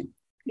that patient.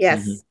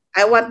 Yes. Mhm.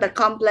 I want the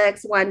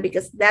complex one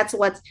because that's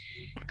what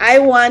I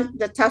want,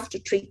 the tough to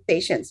treat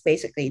patients.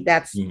 Basically,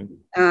 that's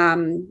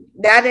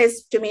that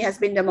is to me has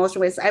been the most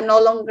ways. I'm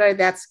no longer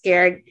that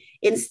scared.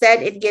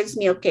 Instead, it gives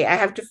me, okay, I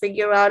have to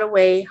figure out a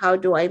way. How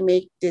do I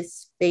make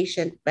this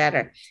patient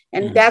better?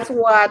 And that's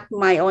what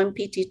my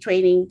OMPT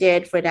training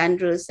did for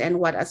Andrews, and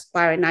what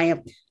Aspire and I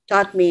have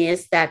taught me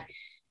is that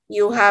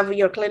you have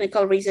your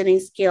clinical reasoning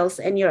skills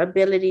and your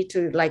ability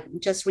to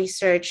just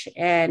research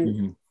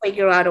and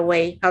figure out a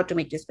way how to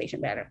make this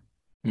patient better.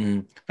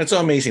 That's so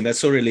amazing. That's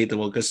so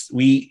relatable because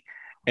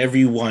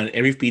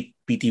every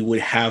PT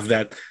would have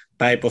that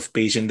type of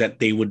patient that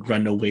they would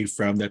run away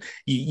from. That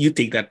you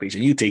take that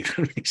patient, you take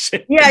that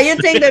patient. Yeah, you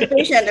take that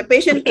patient. The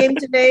patient came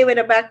today with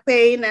a back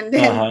pain, and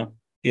then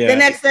the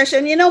next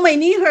session, my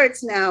knee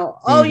hurts now.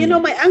 Oh,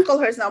 my ankle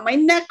hurts now. My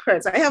neck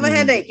hurts. I have a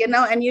headache,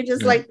 and you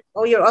just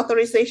your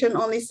authorization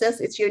only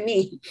says it's your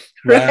knee,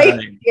 right?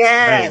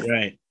 Yes.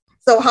 Right.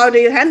 So how do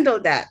you handle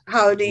that?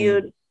 How do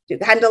you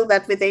handle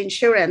that with the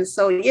insurance?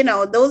 So,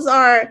 those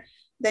are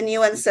the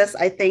nuances.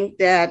 I think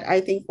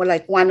were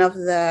like one of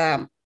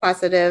the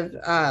positive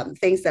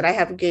things that I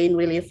have gained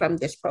really from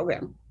this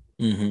program.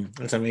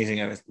 That's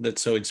amazing.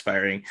 That's so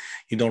inspiring.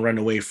 You don't run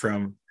away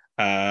from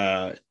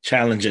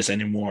challenges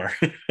anymore.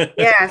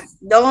 Yes,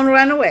 don't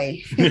run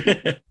away.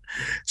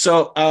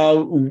 So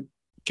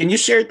Can you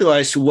share to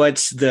us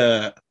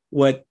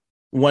what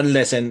one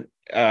lesson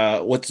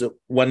what's the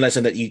one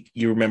lesson that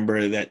you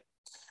remember that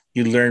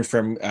you learned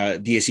from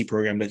DSC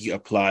program that you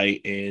apply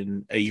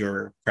in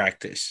your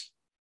practice?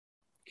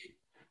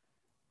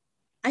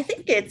 I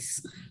think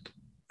it's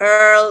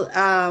Earl.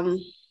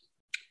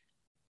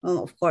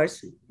 Well, of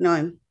course,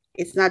 no,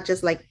 it's not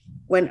just like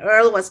when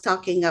Earl was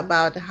talking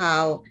about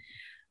how,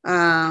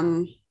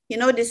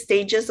 the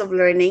stages of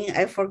learning.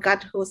 I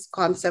forgot whose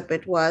concept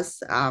it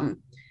was,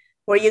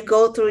 where you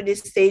go through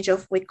this stage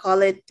of, we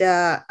call it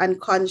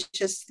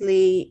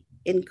unconsciously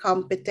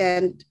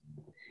incompetent,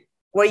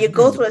 where you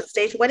go through a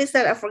stage. What is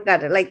that? I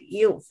forgot it. Like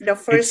the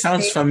first. It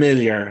sounds stage,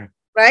 familiar.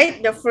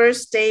 right? The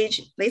first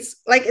stage,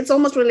 it's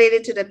almost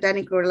related to the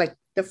Dunning-Kruger. Like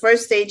the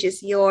first stage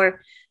is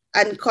you're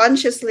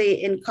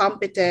unconsciously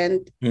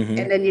incompetent,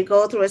 and then you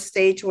go through a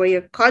stage where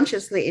you're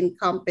consciously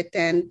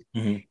incompetent,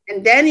 and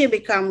then you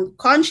become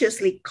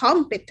consciously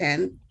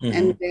competent,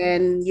 and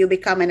then you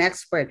become an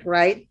expert,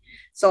 right?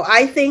 So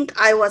I think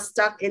I was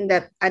stuck in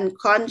that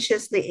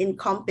unconsciously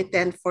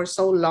incompetent for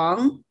so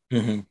long.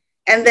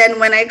 And then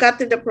when I got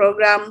to the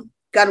program,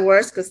 got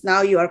worse, because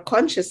now you are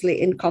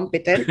consciously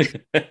incompetent.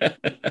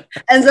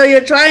 And so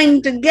you're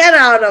trying to get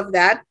out of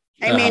that.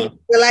 I mean,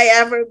 will I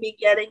ever be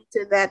getting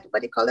to that, what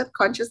do you call it,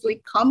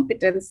 consciously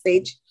competent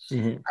stage?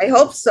 I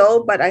hope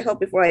so, but I hope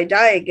before I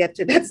die, I get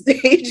to that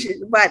stage.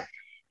 But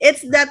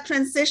it's that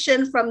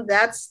transition from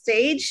that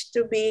stage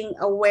to being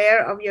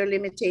aware of your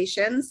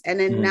limitations. And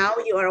then now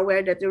you are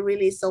aware that there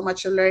really is so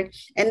much to learn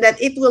and that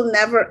it will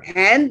never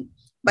end,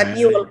 but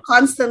you will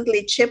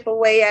constantly chip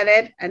away at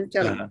it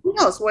until who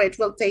knows where it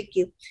will take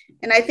you.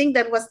 And I think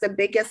that was the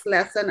biggest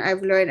lesson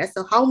I've learned as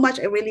to how much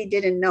I really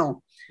didn't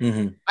know.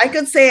 I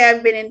could say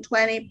I've been in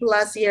 20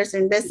 plus years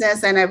in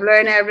business and I've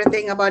learned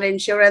everything about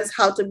insurance,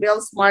 how to bill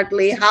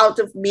smartly, how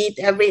to meet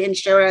every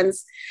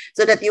insurance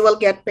so that you will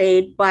get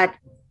paid. But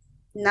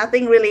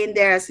nothing really in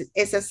there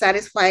is as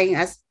satisfying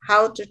as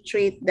how to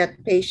treat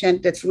that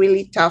patient that's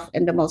really tough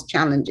and the most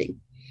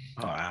challenging.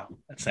 Oh, wow.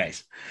 That's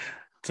nice.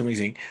 It's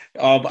amazing.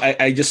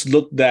 I just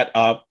looked that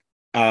up.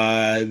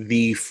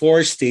 The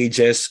 4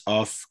 stages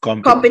of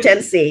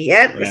competency.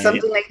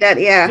 Something like that.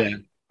 Yeah.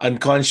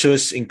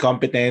 Unconscious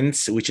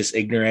incompetence, which is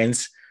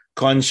ignorance.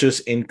 Conscious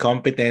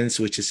incompetence,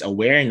 which is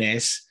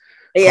awareness.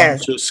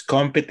 Conscious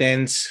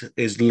competence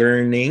is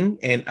learning,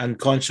 and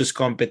unconscious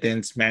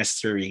competence,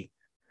 mastery.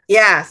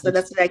 Yeah, so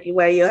that's like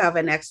where you have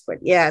an expert.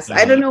 Yes.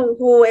 I don't know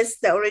who is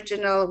the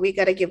original. We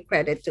got to give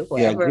credit to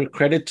whoever. Yeah,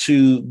 credit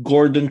to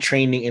Gordon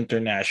Training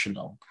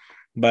International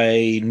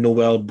by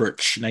Noel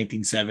Birch,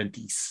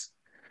 1970s.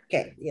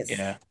 Okay, yes.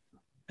 Yeah.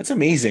 That's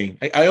amazing.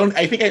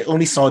 I think I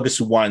only saw this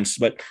once,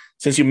 but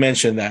since you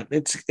mentioned that,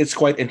 it's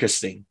quite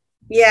interesting.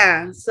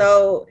 Yeah.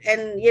 So,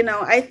 and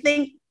I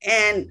think,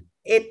 and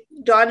it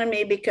dawned on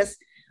me because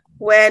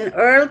when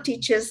Earl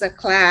teaches a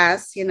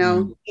class,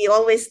 he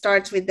always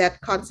starts with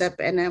that concept,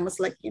 and I was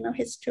like,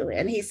 history.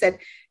 And he said,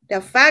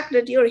 the fact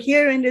that you're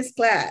here in this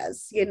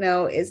class,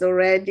 is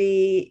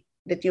already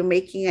that you're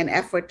making an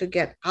effort to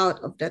get out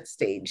of that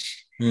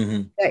stage,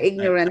 the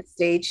ignorance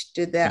stage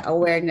to the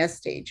awareness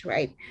stage,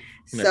 right?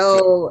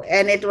 So,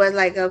 and it was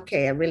like,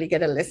 okay, I really got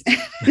to listen.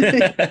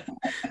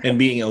 And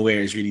being aware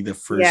is really the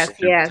first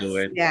step to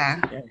it. Yeah.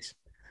 Yes.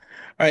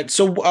 All right.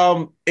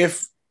 So,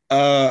 if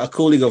a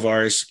colleague of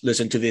ours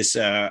listened to this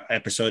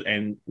episode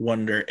and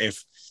wonder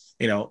if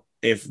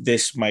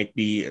this might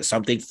be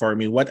something for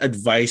me, what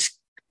advice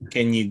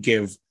can you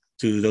give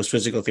to those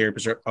physical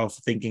therapists of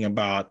thinking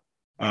about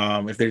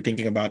if they're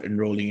thinking about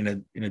enrolling in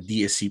a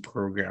DSC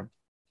program?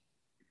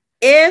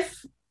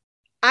 If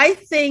I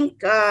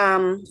think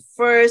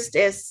first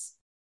is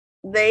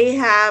they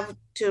have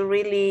to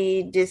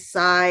really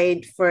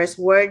decide first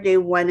where they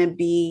want to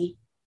be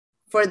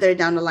further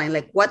down the line.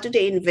 Like, what do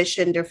they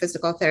envision their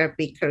physical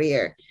therapy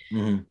career?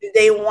 Do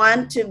they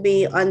want to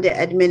be on the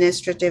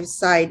administrative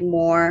side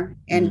more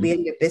and be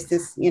in the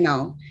business,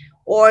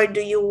 or do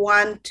you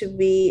want to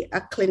be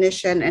a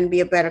clinician and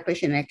be a better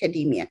clinician in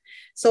academia?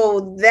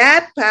 So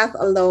that path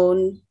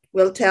alone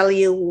will tell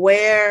you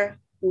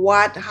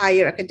what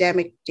higher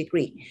academic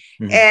degree.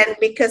 And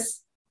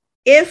because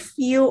if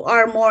you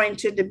are more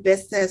into the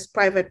business,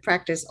 private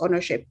practice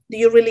ownership, do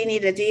you really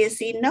need a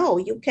DSC? No,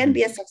 you can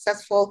be a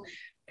successful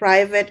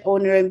private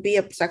owner and be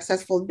a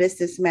successful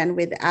businessman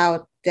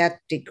without that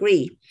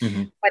degree.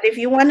 But if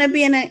you want to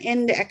be in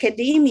the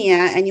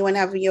academia and you want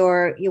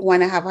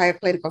to have higher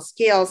clinical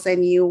skills,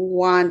 and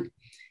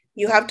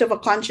you have to have a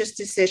conscious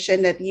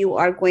decision that you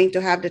are going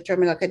to have the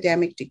terminal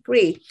academic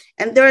degree.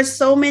 And there are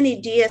so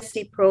many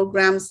DSC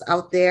programs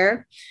out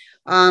there.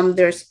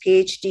 There's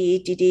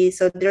PhD, ETD.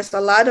 So there's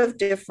a lot of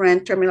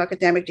different terminal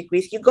academic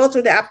degrees. You go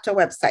to the APTA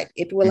website,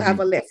 it will have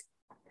a list.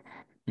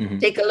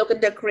 Take a look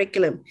at the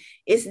curriculum.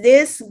 Is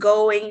this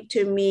going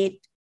to meet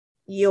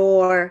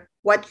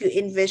what you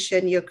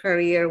envision your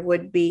career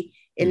would be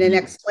in the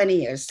next 20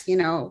 years,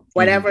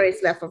 whatever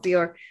is left of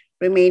your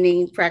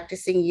remaining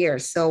practicing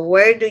years? So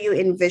where do you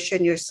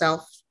envision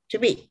yourself to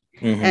be?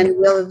 And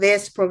will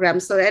this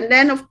program, so, and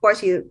then of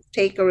course you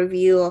take a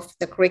review of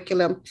the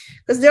curriculum,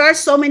 because there are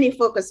so many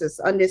focuses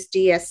on this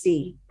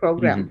DSC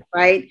program,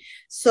 right?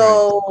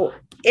 So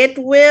it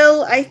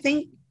will, I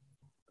think,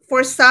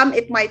 for some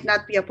it might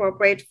not be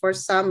appropriate, for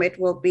some it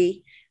will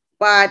be,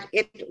 but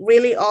it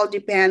really all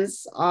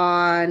depends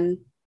on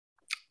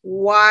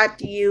what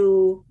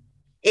you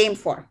aim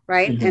for,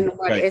 right? And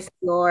what is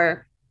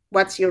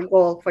what's your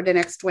goal for the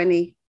next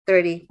 20,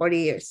 30, 40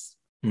 years.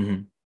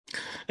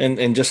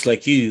 And just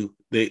like you,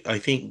 I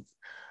think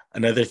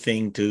another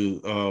thing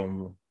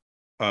to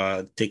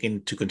take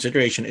into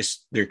consideration is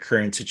their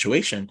current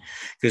situation,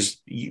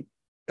 because you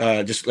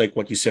just like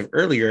what you said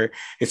earlier,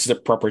 it's the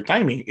proper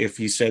timing. If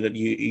you said that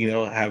you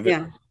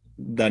haven't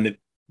done it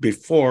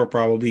before,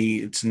 probably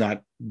it's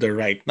not the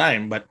right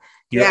time, but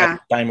you're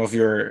at the time of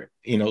your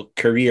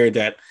career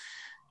that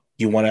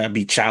you want to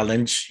be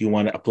challenged, you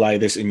want to apply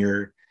this in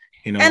your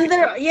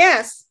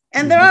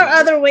and there are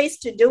other ways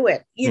to do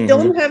it. You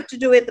don't have to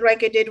do it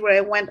like I did, where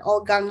I went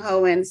all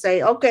gung-ho and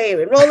say, okay,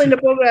 enroll in the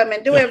program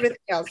and do everything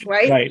else,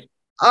 right?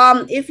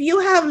 If you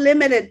have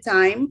limited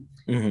time,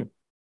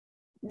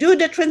 do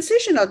the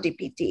transitional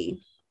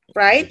DPT,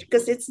 right?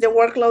 Because the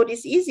workload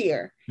is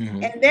easier.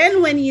 And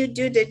then when you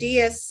do the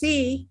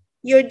DSC,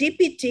 your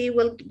DPT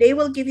they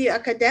will give you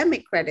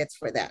academic credits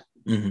for that.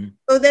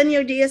 So then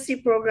your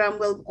DSC program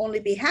will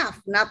only be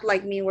half, not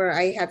like me where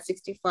I had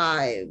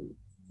 65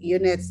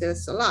 units.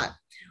 It's a lot.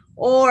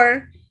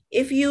 Or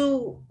if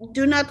you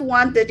do not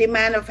want the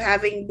demand of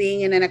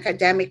being in an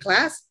academic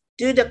class,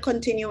 do the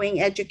continuing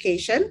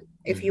education.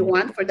 If you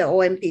want, for the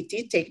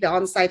OMPT, take the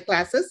on-site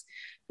classes,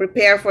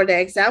 prepare for the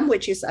exam,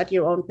 which is at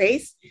your own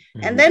pace.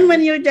 And then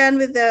when you're done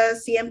with the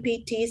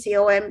CMPT,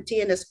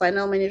 COMT, and the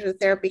spinal manipulative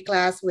therapy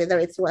class, whether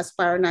it's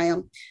Aspire or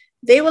NIOM,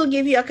 they will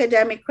give you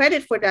academic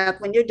credit for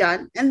that when you're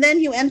done. And then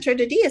you enter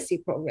the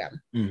DSC program.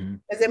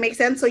 Does that make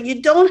sense? So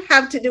you don't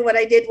have to do what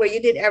I did, where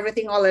you did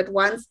everything all at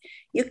once.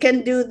 You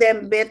can do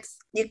them bits.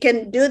 You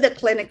can do the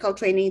clinical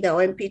training, the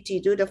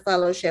OMPT, do the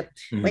fellowship.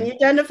 When you're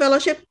done the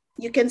fellowship,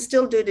 you can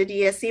still do the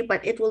DSC,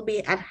 but it will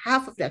be at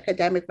half of the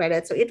academic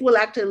credit. So it will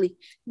actually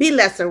be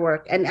lesser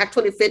work and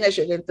actually finish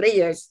it in 3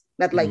 years.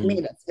 Not like me,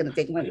 that's going to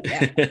take money.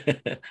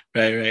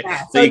 Right.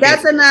 Yeah. So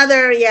that's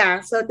another,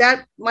 so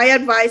that my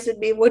advice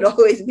would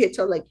always be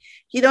to, like,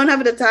 you don't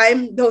have the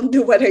time, don't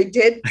do what I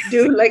did.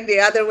 Do like the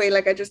other way,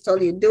 like I just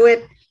told you, do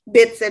it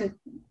bits and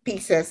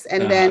pieces,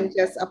 and then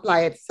just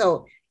apply it.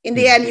 So in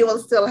the end, you will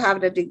still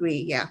have the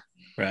degree. Yeah.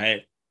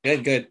 Right.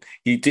 Good.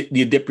 You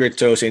dip your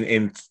toes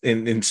in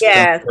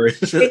stuff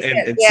first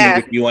and see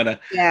if you wanna.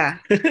 Yeah.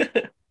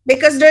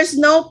 Because there's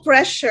no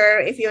pressure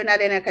if you're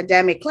not in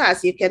academic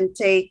class. You can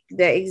take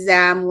the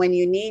exam when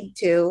you need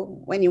to,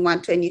 when you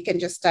want to, and you can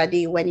just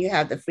study when you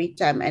have the free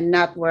time, and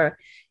not where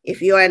if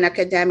you're in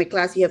academic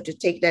class, you have to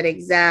take that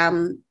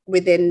exam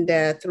within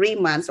the 3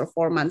 months or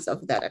 4 months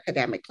of that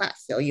academic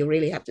class. So you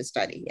really have to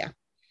study. Yeah.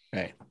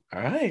 Right.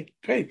 All right.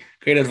 Great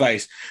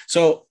advice.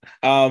 So,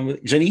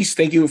 Janice,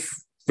 thank you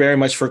very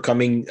much for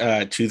coming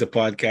to the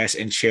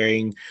podcast and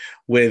sharing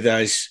with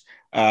us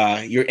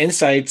your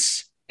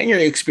insights and your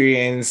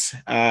experience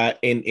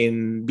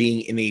in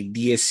being in a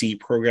DSC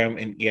program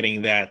and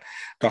getting that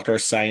Doctor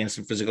of Science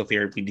in Physical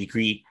Therapy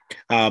degree.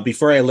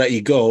 Before I let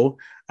you go,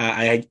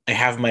 I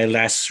have my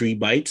last 3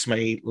 bites,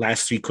 my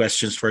last 3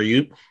 questions for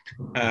you.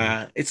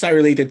 It's not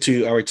related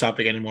to our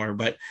topic anymore,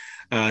 but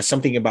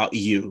something about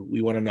you.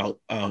 We want to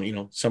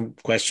know, some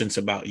questions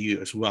about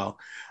you as well.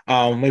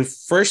 My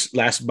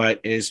last bite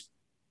is,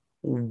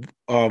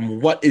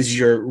 what is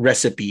your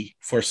recipe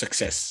for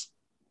success?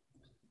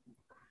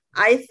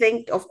 I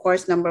think, of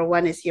course, number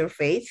 1 is your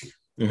faith.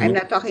 I'm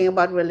not talking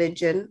about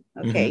religion.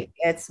 Okay.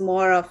 It's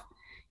more of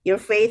your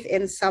faith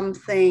in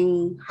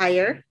something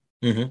higher.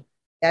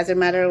 Doesn't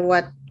matter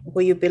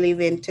who you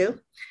believe into.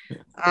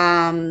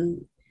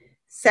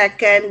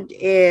 Second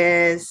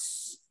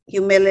is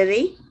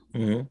humility,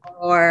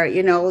 or,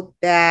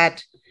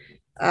 that.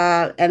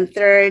 And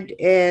third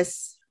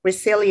is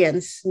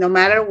resilience. No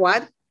matter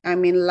what, I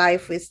mean,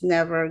 life is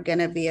never going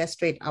to be a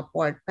straight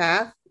upward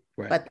path,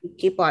 but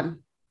keep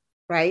on.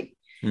 Right.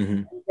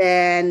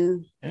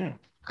 Then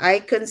I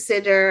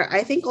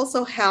think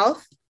also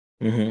health,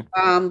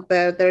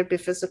 whether it be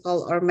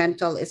physical or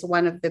mental, is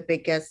one of the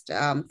biggest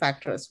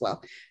factors as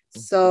well.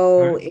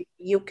 So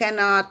you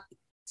cannot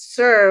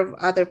serve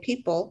other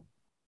people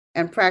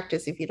and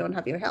practice if you don't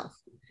have your health,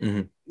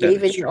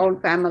 even your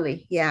own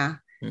family. Yeah.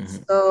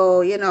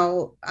 So,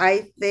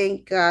 I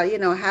think,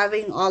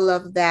 having all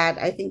of that,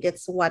 I think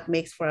it's what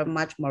makes for a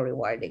much more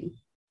rewarding.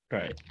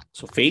 Right.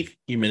 So faith,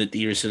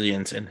 humility,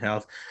 resilience, and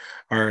health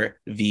are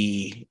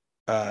the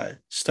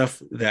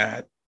stuff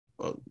that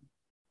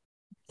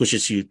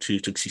pushes you to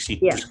succeed.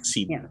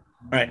 Yeah.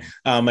 All right.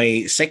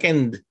 My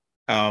second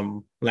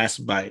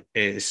last bite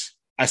is,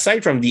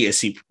 aside from the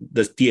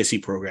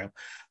DSC program,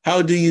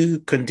 how do you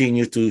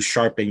continue to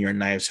sharpen your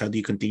knives? How do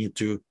you continue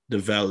to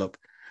develop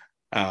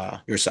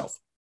yourself?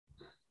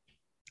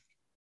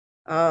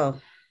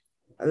 Oh,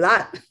 A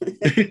lot.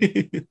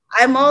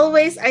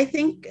 I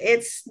think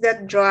it's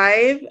the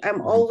drive.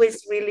 I'm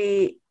always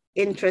really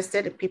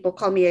interested. People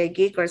call me a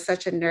geek or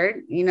such a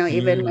nerd.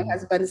 Even my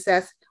husband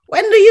says,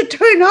 when do you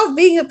turn off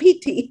being a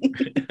PT?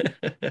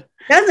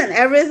 Doesn't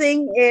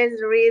everything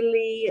is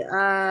really,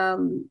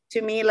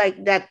 to me,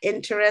 like that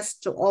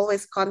interest to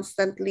always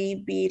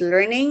constantly be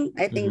learning.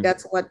 I think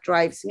that's what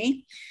drives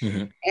me.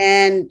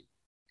 And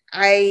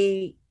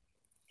I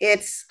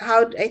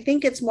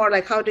think it's more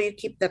like, how do you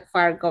keep that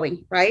fire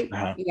going, right?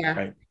 Yeah.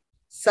 Right.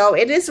 So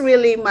it is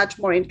really much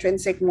more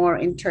intrinsic, more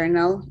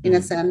internal in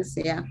a sense.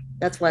 Yeah,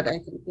 that's what I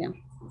think. Yeah.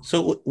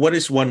 So what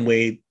is one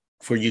way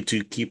for you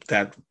to keep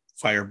that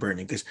fire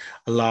burning? Because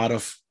a lot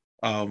of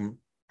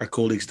our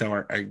colleagues now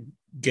are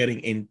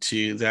getting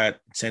into that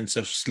sense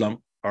of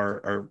slump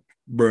or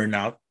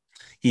burnout.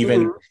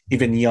 Even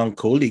young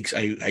colleagues,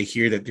 I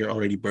hear that they're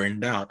already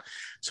burned out.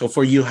 So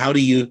for you, how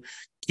do you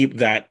keep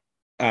that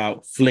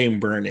flame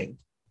burning?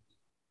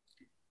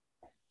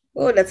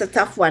 Oh, that's a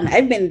tough one.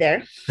 I've been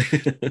there.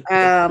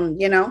 How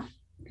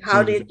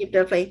do you keep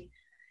the flame?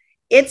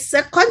 It's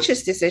a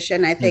conscious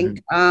decision, I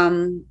think.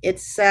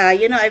 It's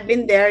I've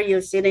been there.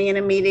 You're sitting in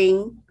a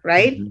meeting,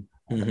 right?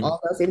 All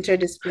those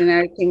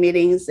interdisciplinary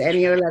meetings, and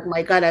you're like,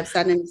 my God, I've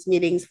sat in these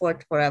meetings for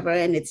forever,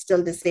 and it's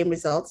still the same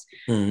results,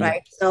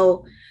 right?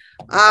 So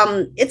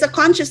it's a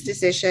conscious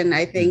decision,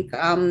 I think.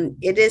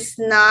 It is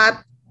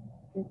not.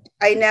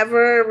 I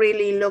never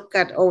really look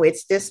at,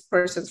 it's this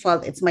person's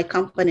fault, it's my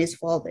company's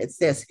fault, it's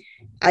this.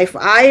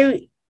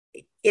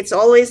 It's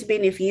always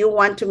been, if you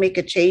want to make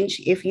a change,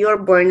 if you're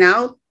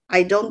burnout,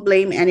 I don't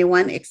blame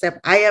anyone except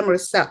I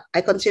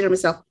consider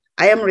myself,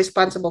 I am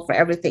responsible for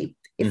everything.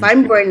 If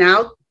I'm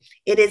burnout,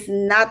 it is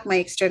not my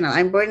external.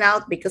 I'm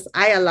burnout because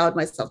I allowed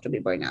myself to be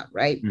burnout,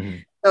 right?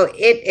 So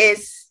it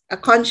is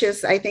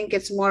I think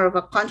it's more of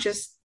a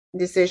conscious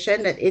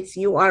decision that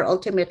you are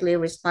ultimately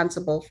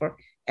responsible for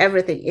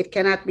everything. It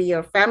cannot be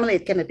your family,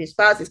 it cannot be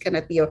spouse, it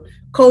cannot be your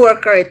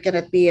coworker, it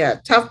cannot be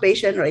a tough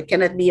patient, or it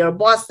cannot be your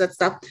boss, that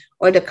stuff,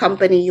 or the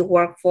company you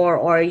work for,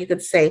 or you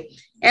could say.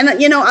 And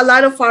a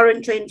lot of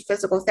foreign trained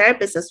physical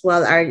therapists as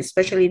well are,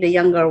 especially the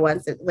younger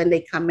ones, that when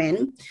they come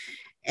in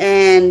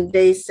and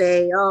they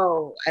say,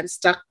 I'm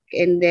stuck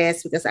in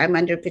this because I'm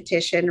under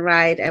petition,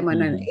 right? I'm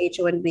on an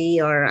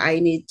H-1B, or I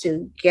need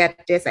to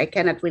get this, I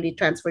cannot really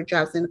transfer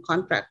jobs in a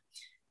contract.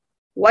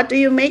 What do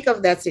you make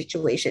of that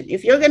situation?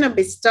 If you're going to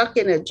be stuck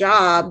in a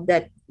job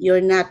that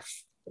you're not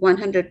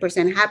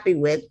 100% happy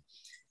with,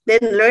 then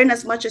learn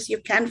as much as you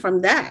can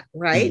from that,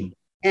 right?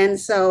 And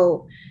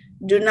so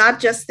do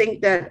not just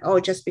think that,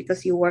 just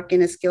because you work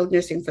in a skilled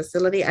nursing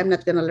facility, I'm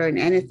not going to learn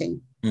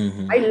anything.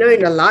 I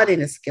learned a lot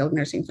in a skilled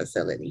nursing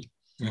facility.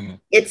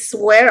 It's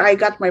where I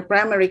got my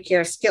primary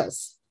care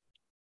skills.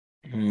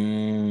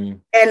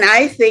 And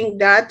I think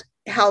that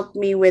helped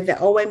me with the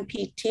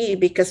OMPT,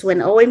 because when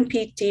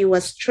OMPT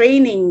was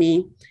training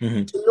me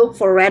to look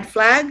for red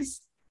flags,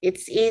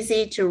 it's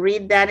easy to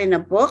read that in a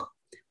book.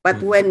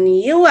 But when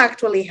you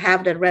actually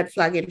have that red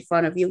flag in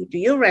front of you, do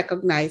you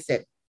recognize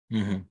it?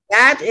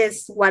 That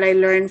is what I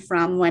learned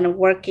from when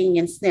working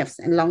in SNFs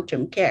and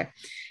long-term care,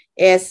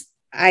 is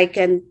I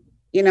can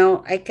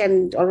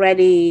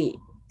already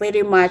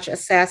pretty much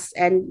assess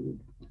and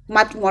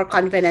much more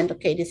confident,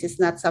 okay, this is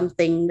not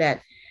something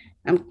that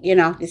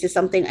this is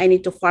something I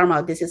need to farm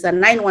out. This is a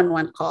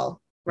 911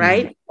 call,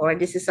 right? Or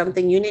this is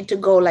something you need to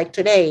go, like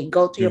today,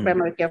 go to your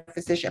primary care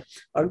physician,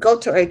 or go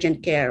to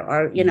urgent care,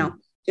 or,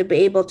 to be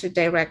able to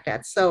direct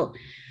that. So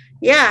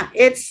yeah,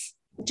 it's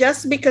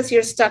just because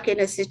you're stuck in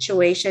a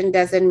situation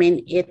doesn't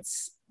mean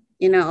it's,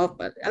 a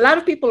lot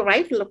of people,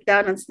 right, look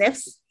down on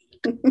SNFs.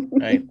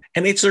 Right.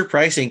 And it's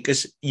surprising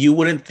because you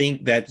wouldn't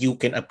think that you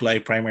can apply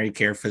primary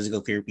care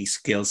physical therapy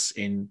skills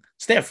in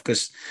SNF,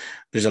 because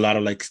there's a lot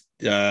of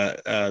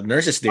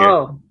nurses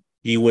there.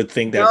 You would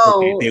think that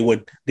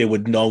they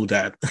would know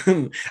that.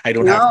 I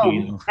don't have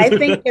to. I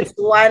think it's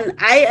one.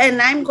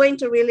 I'm going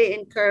to really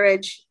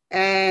encourage,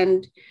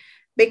 and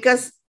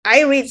because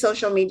I read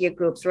social media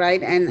groups,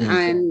 right? And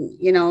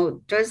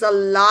there's a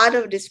lot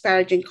of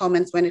disparaging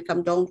comments when it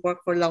comes, don't work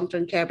for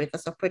long-term care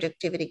because of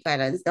productivity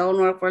guidelines. Don't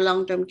work for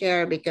long-term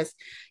care because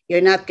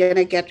you're not going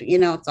to get,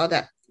 it's all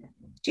that.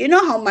 Do you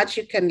know how much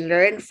you can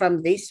learn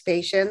from these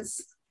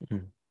patients?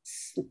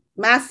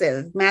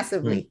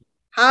 Massively.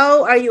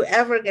 How are you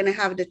ever going to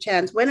have the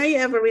chance? When are you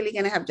ever really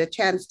going to have the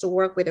chance to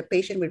work with a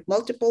patient with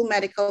multiple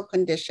medical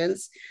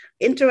conditions,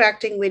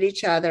 interacting with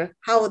each other,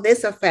 how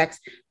this affects,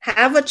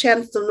 have a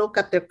chance to look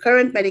at their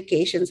current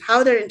medications,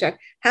 how they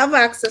interact, have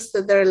access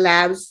to their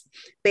labs,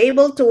 be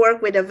able to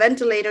work with a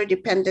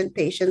ventilator-dependent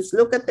patients,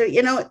 look at their,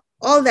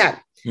 all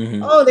that.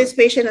 This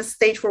patient is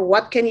stage 4.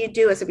 What can you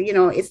do?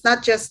 It's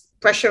not just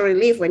pressure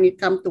relief when you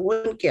come to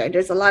wound care.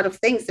 There's a lot of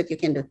things that you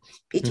can do.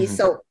 PT.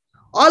 So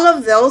all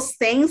of those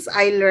things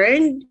I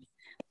learned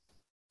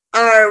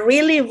are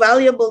really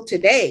valuable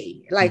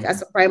today. Like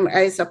as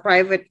a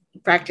private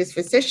practice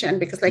physician,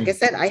 because like I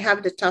said, I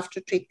have the tough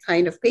to treat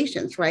kind of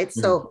patients, right? Mm-hmm.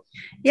 So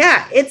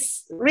yeah,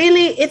 it's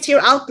your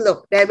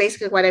outlook. That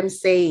basically what I'm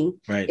saying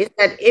is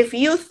that if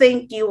you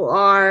think you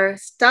are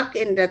stuck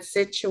in that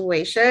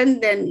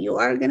situation, then you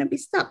are going to be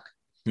stuck.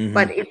 Mm-hmm.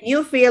 But if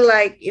you feel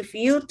like, if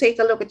you take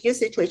a look at your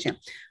situation,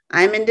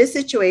 I'm in this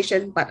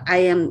situation, but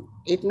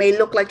it may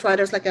look like to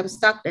others like I'm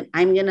stuck, then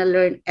I'm going to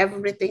learn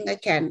everything I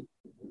can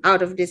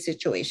out of this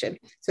situation.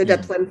 So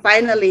that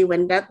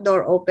when that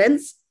door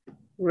opens,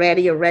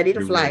 you're ready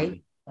to fly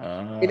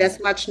with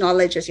as much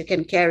knowledge as you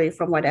can carry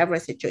from whatever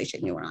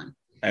situation you're on.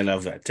 I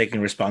love that.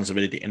 Taking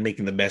responsibility and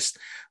making the best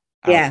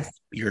out of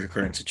your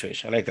current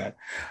situation. I like that.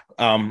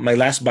 My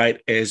last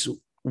bite is,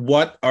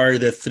 what are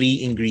the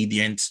 3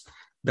 ingredients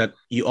that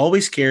you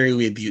always carry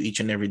with you each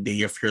and every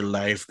day of your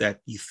life that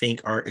you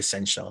think are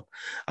essential?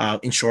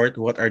 In short,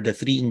 what are the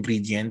 3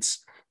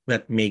 ingredients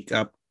that make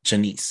up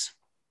Janice?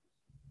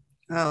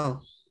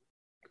 Oh,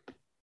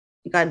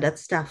 you got that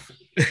stuff.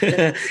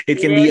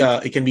 It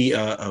can be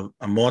a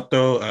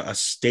motto, a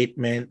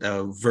statement,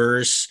 a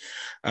verse,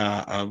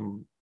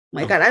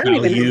 my God, I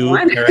don't even know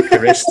one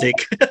characteristic.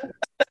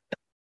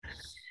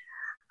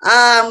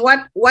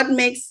 What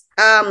makes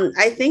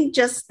I think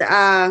just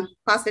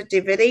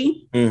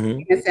positivity,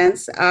 in a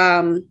sense.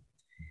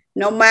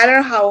 No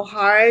matter how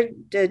hard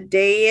the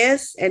day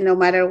is, and no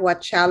matter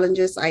what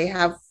challenges I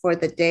have for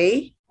the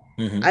day,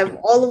 I've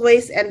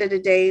always ended the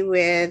day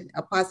with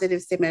a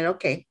positive statement.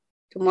 Okay,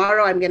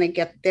 tomorrow I'm going to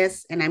get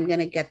this, and I'm going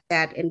to get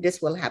that, and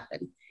this will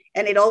happen.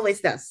 And it always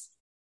does.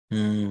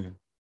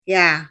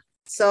 Yeah.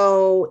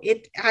 So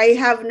I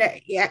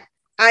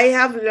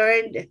have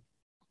learned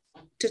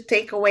to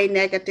take away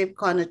negative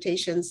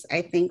connotations,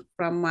 I think,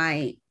 from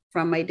my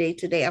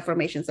day-to-day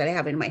affirmations that I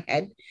have in my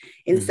head,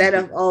 instead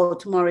of, oh,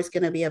 tomorrow is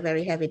going to be a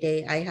very heavy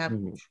day. I have,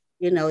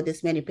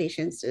 this many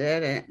patients,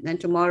 and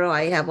tomorrow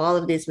I have all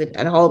of this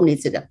at home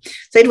needs to do.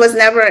 So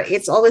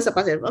it's always a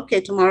positive. Okay,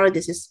 tomorrow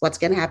this is what's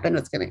going to happen.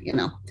 What's going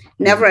to,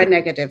 never a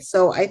negative.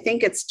 So I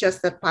think it's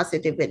just the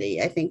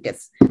positivity. I think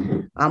it's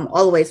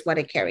always what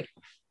I carry.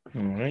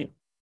 All right.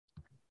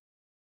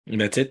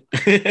 That's it.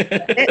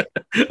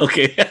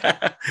 Okay.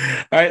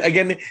 All right.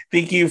 Again,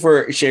 thank you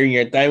for sharing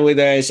your time with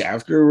us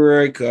after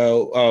work.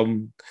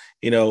 Sharing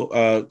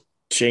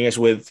us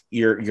with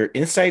your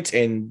insights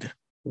and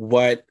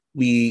what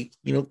we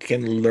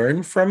can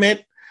learn from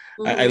it.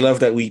 I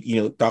love that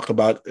we talk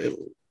about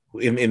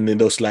in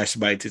those last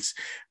bites. It's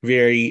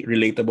very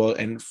relatable,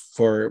 and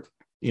for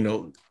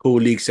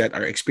colleagues that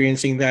are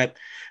experiencing that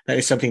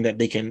is something that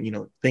they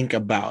can think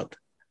about.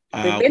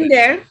 We've been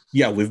there.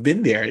 Yeah, we've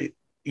been there.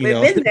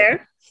 We've been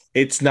there.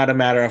 It's not a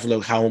matter of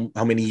how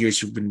many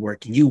years you've been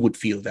working. You would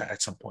feel that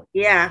at some point.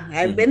 Yeah,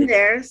 I've been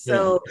there.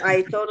 So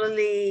I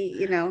totally,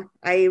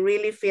 I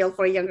really feel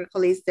for younger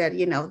colleagues that,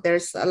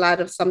 there's a lot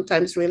of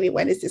sometimes really,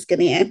 when is this going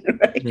to end?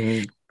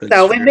 Right?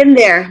 So we've been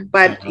there,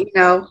 but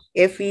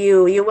if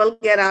you will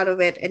get out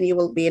of it, and you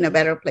will be in a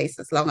better place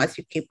as long as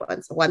you keep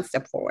one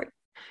step forward.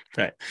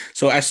 Right.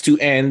 So as to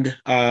end,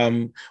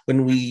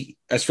 when we,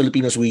 as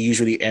Filipinos, we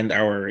usually end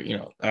our,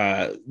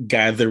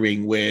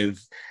 gathering with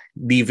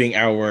leaving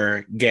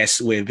our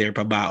guests with their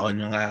pabaon,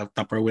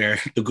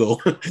 Tupperware to go.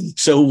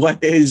 So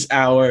what is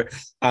our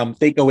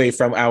takeaway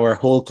from our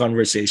whole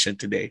conversation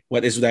today?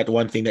 What is that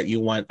one thing that you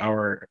want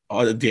our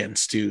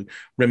audience to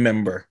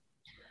remember?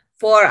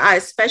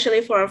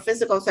 Especially for our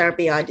physical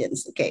therapy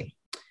audience. Okay.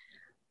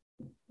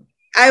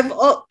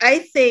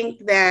 I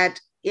think that,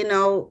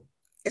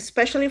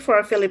 especially for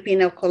our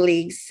Filipino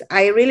colleagues,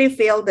 I really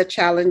feel the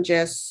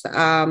challenges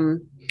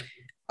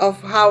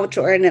of how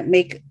to earn and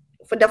make,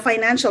 for the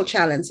financial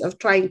challenge of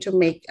trying to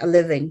make a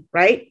living,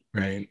 right?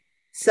 Right.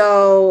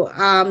 So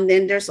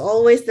then there's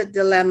always the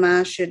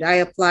dilemma: should I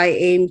apply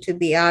AIM to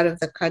be out of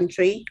the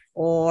country,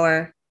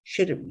 or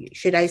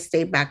should I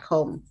stay back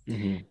home?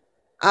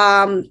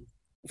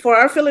 For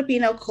our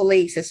Filipino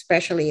colleagues,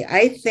 especially,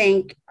 I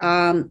think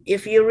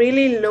if you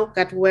really look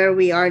at where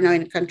we are now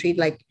in the country,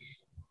 like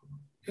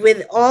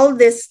with all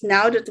this,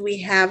 now that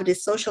we have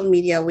this social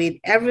media, with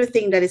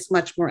everything that is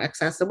much more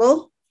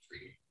accessible,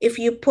 if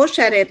you push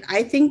at it,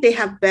 I think they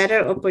have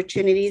better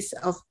opportunities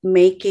of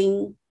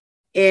making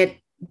it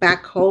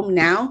back home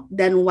now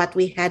than what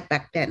we had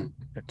back then.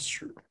 That's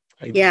true.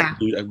 I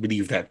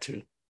believe that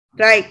too.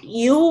 Right.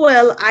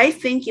 I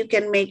think you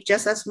can make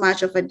just as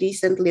much of a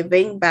decent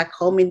living back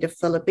home in the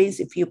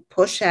Philippines if you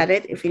push at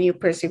it, if you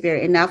persevere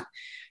enough,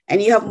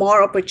 and you have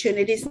more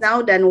opportunities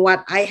now than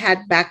what I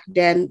had back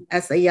then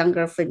as a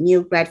younger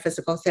new grad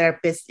physical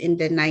therapist in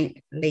the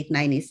late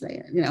 90s,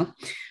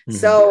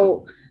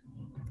 So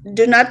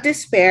do not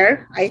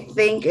despair. I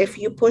think if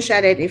you push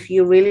at it, if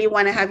you really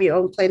want to have your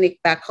own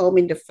clinic back home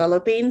in the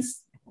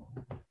Philippines,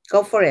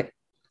 go for it,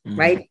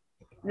 right?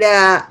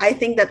 I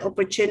think that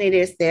opportunity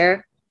is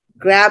there.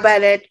 Grab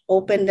at it,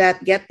 open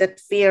that, get that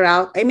fear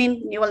out. I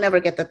mean, you will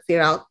never get that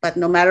fear out, but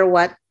no matter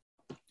what,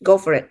 go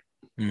for it.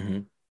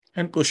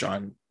 And push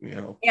on,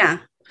 Yeah.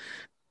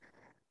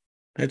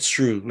 That's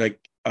true.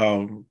 Like,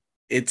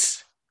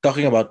 it's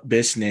talking about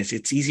business,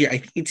 it's easier. I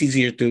think it's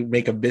easier to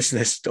make a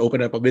business, to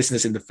open up a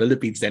business in the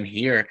Philippines than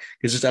here,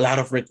 because there's a lot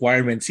of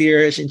requirements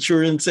here,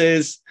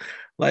 insurances,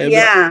 Yeah.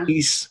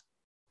 liabilities.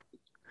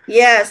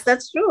 Yes,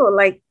 that's true.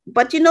 Like,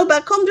 but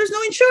back home there's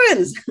no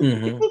insurance.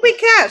 Mhm. People pay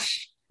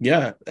cash.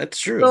 Yeah, that's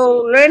true.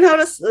 So learn how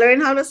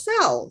to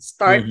sell.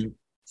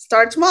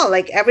 Start small.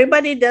 Like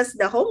everybody does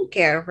the home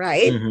care,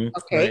 right? Mhm.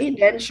 Okay, Right.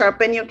 then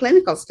sharpen your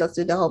clinical skills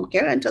to the home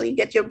care until you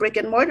get your brick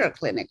and mortar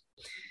clinic.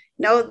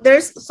 Now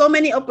there's so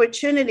many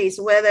opportunities,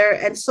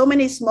 and so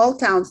many small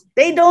towns,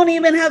 they don't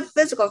even have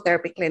physical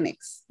therapy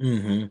clinics,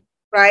 Mhm.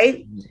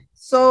 right?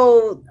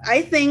 So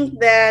I think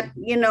that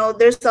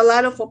there's a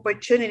lot of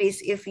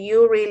opportunities if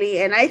you really,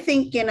 and I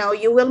think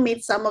you will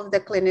meet some of the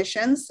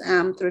clinicians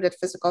through the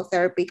physical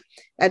therapy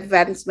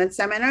advancement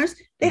seminars.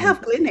 They Mhm.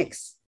 have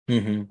clinics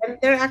Mhm. and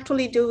they're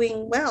actually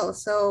doing well.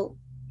 So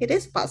it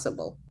is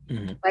possible,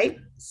 Mhm. right?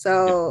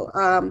 So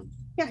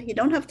yeah, you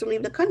don't have to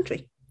leave the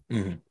country.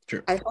 Mhm.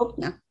 True. I hope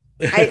not.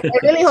 I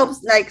really hope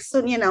like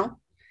soon,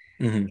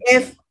 Mhm.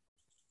 if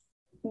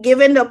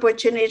given the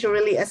opportunity to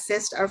really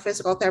assist our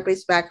physical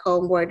therapists back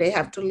home where they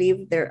have to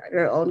leave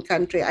their own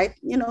country,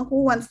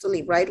 who wants to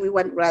leave, right? We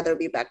would rather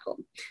be back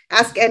home.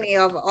 Ask any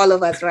of all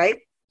of us, right?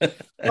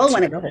 We all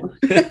want to go home.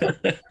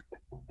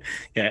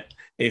 Yeah.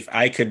 If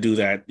I could do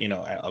that,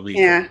 I'll be.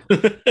 Yeah.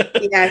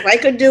 Yeah, if I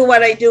could do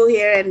what I do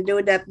here and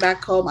do that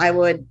back home, I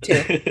would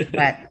too.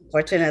 But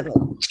fortunately,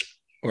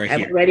 We're I've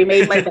here. already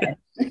made my bed.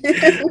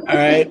 All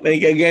right.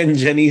 Thank you again,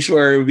 Janice,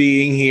 for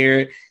being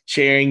here,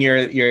 sharing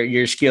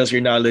your skills, your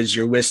knowledge,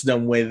 your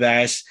wisdom with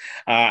us.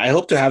 I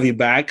hope to have you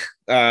back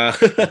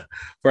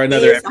for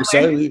another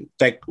episode.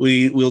 Like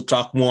we'll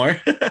talk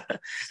more.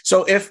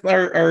 So if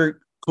our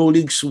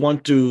colleagues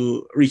want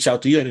to reach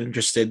out to you and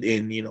interested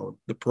in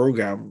the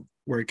program,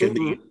 where can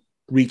they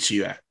reach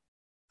you at?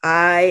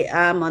 I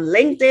am on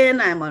LinkedIn.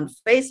 I'm on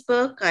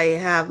Facebook. I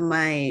have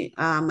my,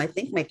 I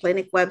think my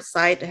clinic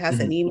website has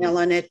an email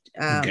on it,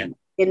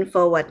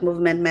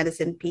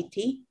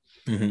 info@movementmedicinept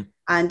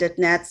and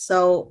 .net.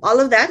 So all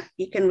of that,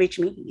 you can reach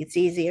me. It's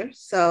easier.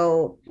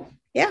 So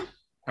yeah.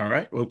 All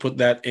right. We'll put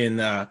that in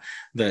the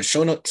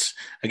show notes.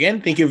 Again,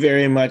 thank you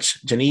very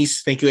much,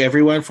 Janice. Thank you,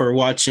 everyone, for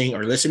watching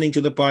or listening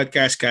to the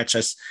podcast. Catch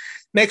us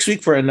next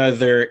week for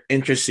another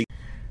interesting.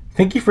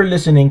 Thank you for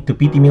listening to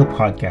PT Meal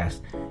Podcast.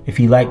 If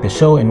you like the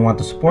show and want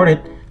to support it,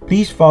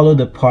 please follow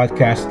the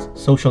podcast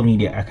social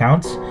media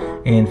accounts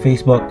in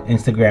Facebook,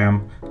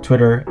 Instagram,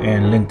 Twitter,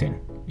 and LinkedIn.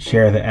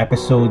 Share the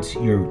episodes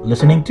you're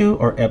listening to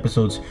or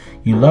episodes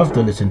you love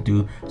to listen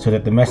to so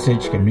that the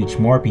message can reach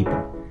more people.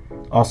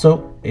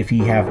 Also, if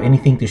you have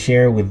anything to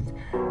share with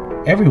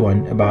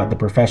everyone about the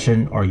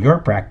profession or your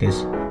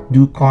practice,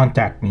 do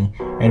contact me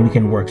and we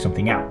can work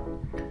something out.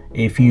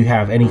 If you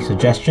have any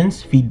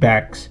suggestions,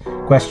 feedbacks,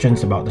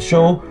 questions about the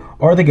show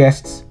or the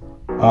guests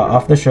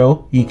of the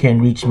show, you can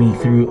reach me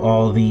through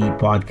all the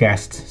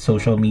podcast's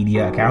social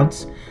media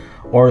accounts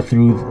or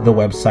through the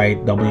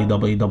website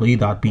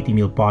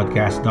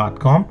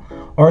www.ptmealpodcast.com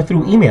or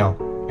through email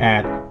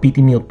at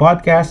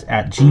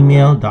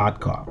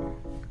ptmealpodcast@gmail.com.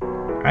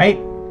 All right?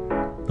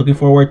 Looking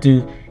forward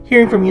to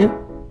hearing from you.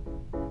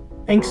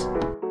 Thanks.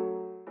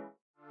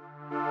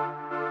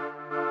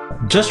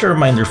 Just a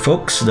reminder,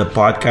 folks, the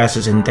podcast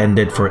is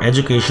intended for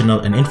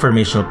educational and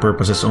informational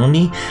purposes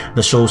only.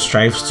 The show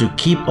strives to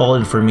keep all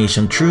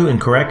information true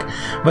and correct,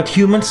 but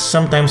humans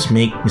sometimes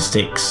make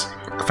mistakes.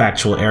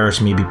 Factual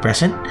errors may be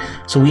present,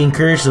 so we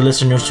encourage the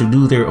listeners to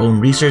do their own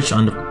research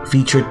on the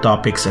featured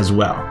topics as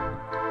well.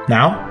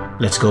 Now,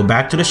 let's go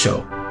back to the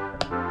show.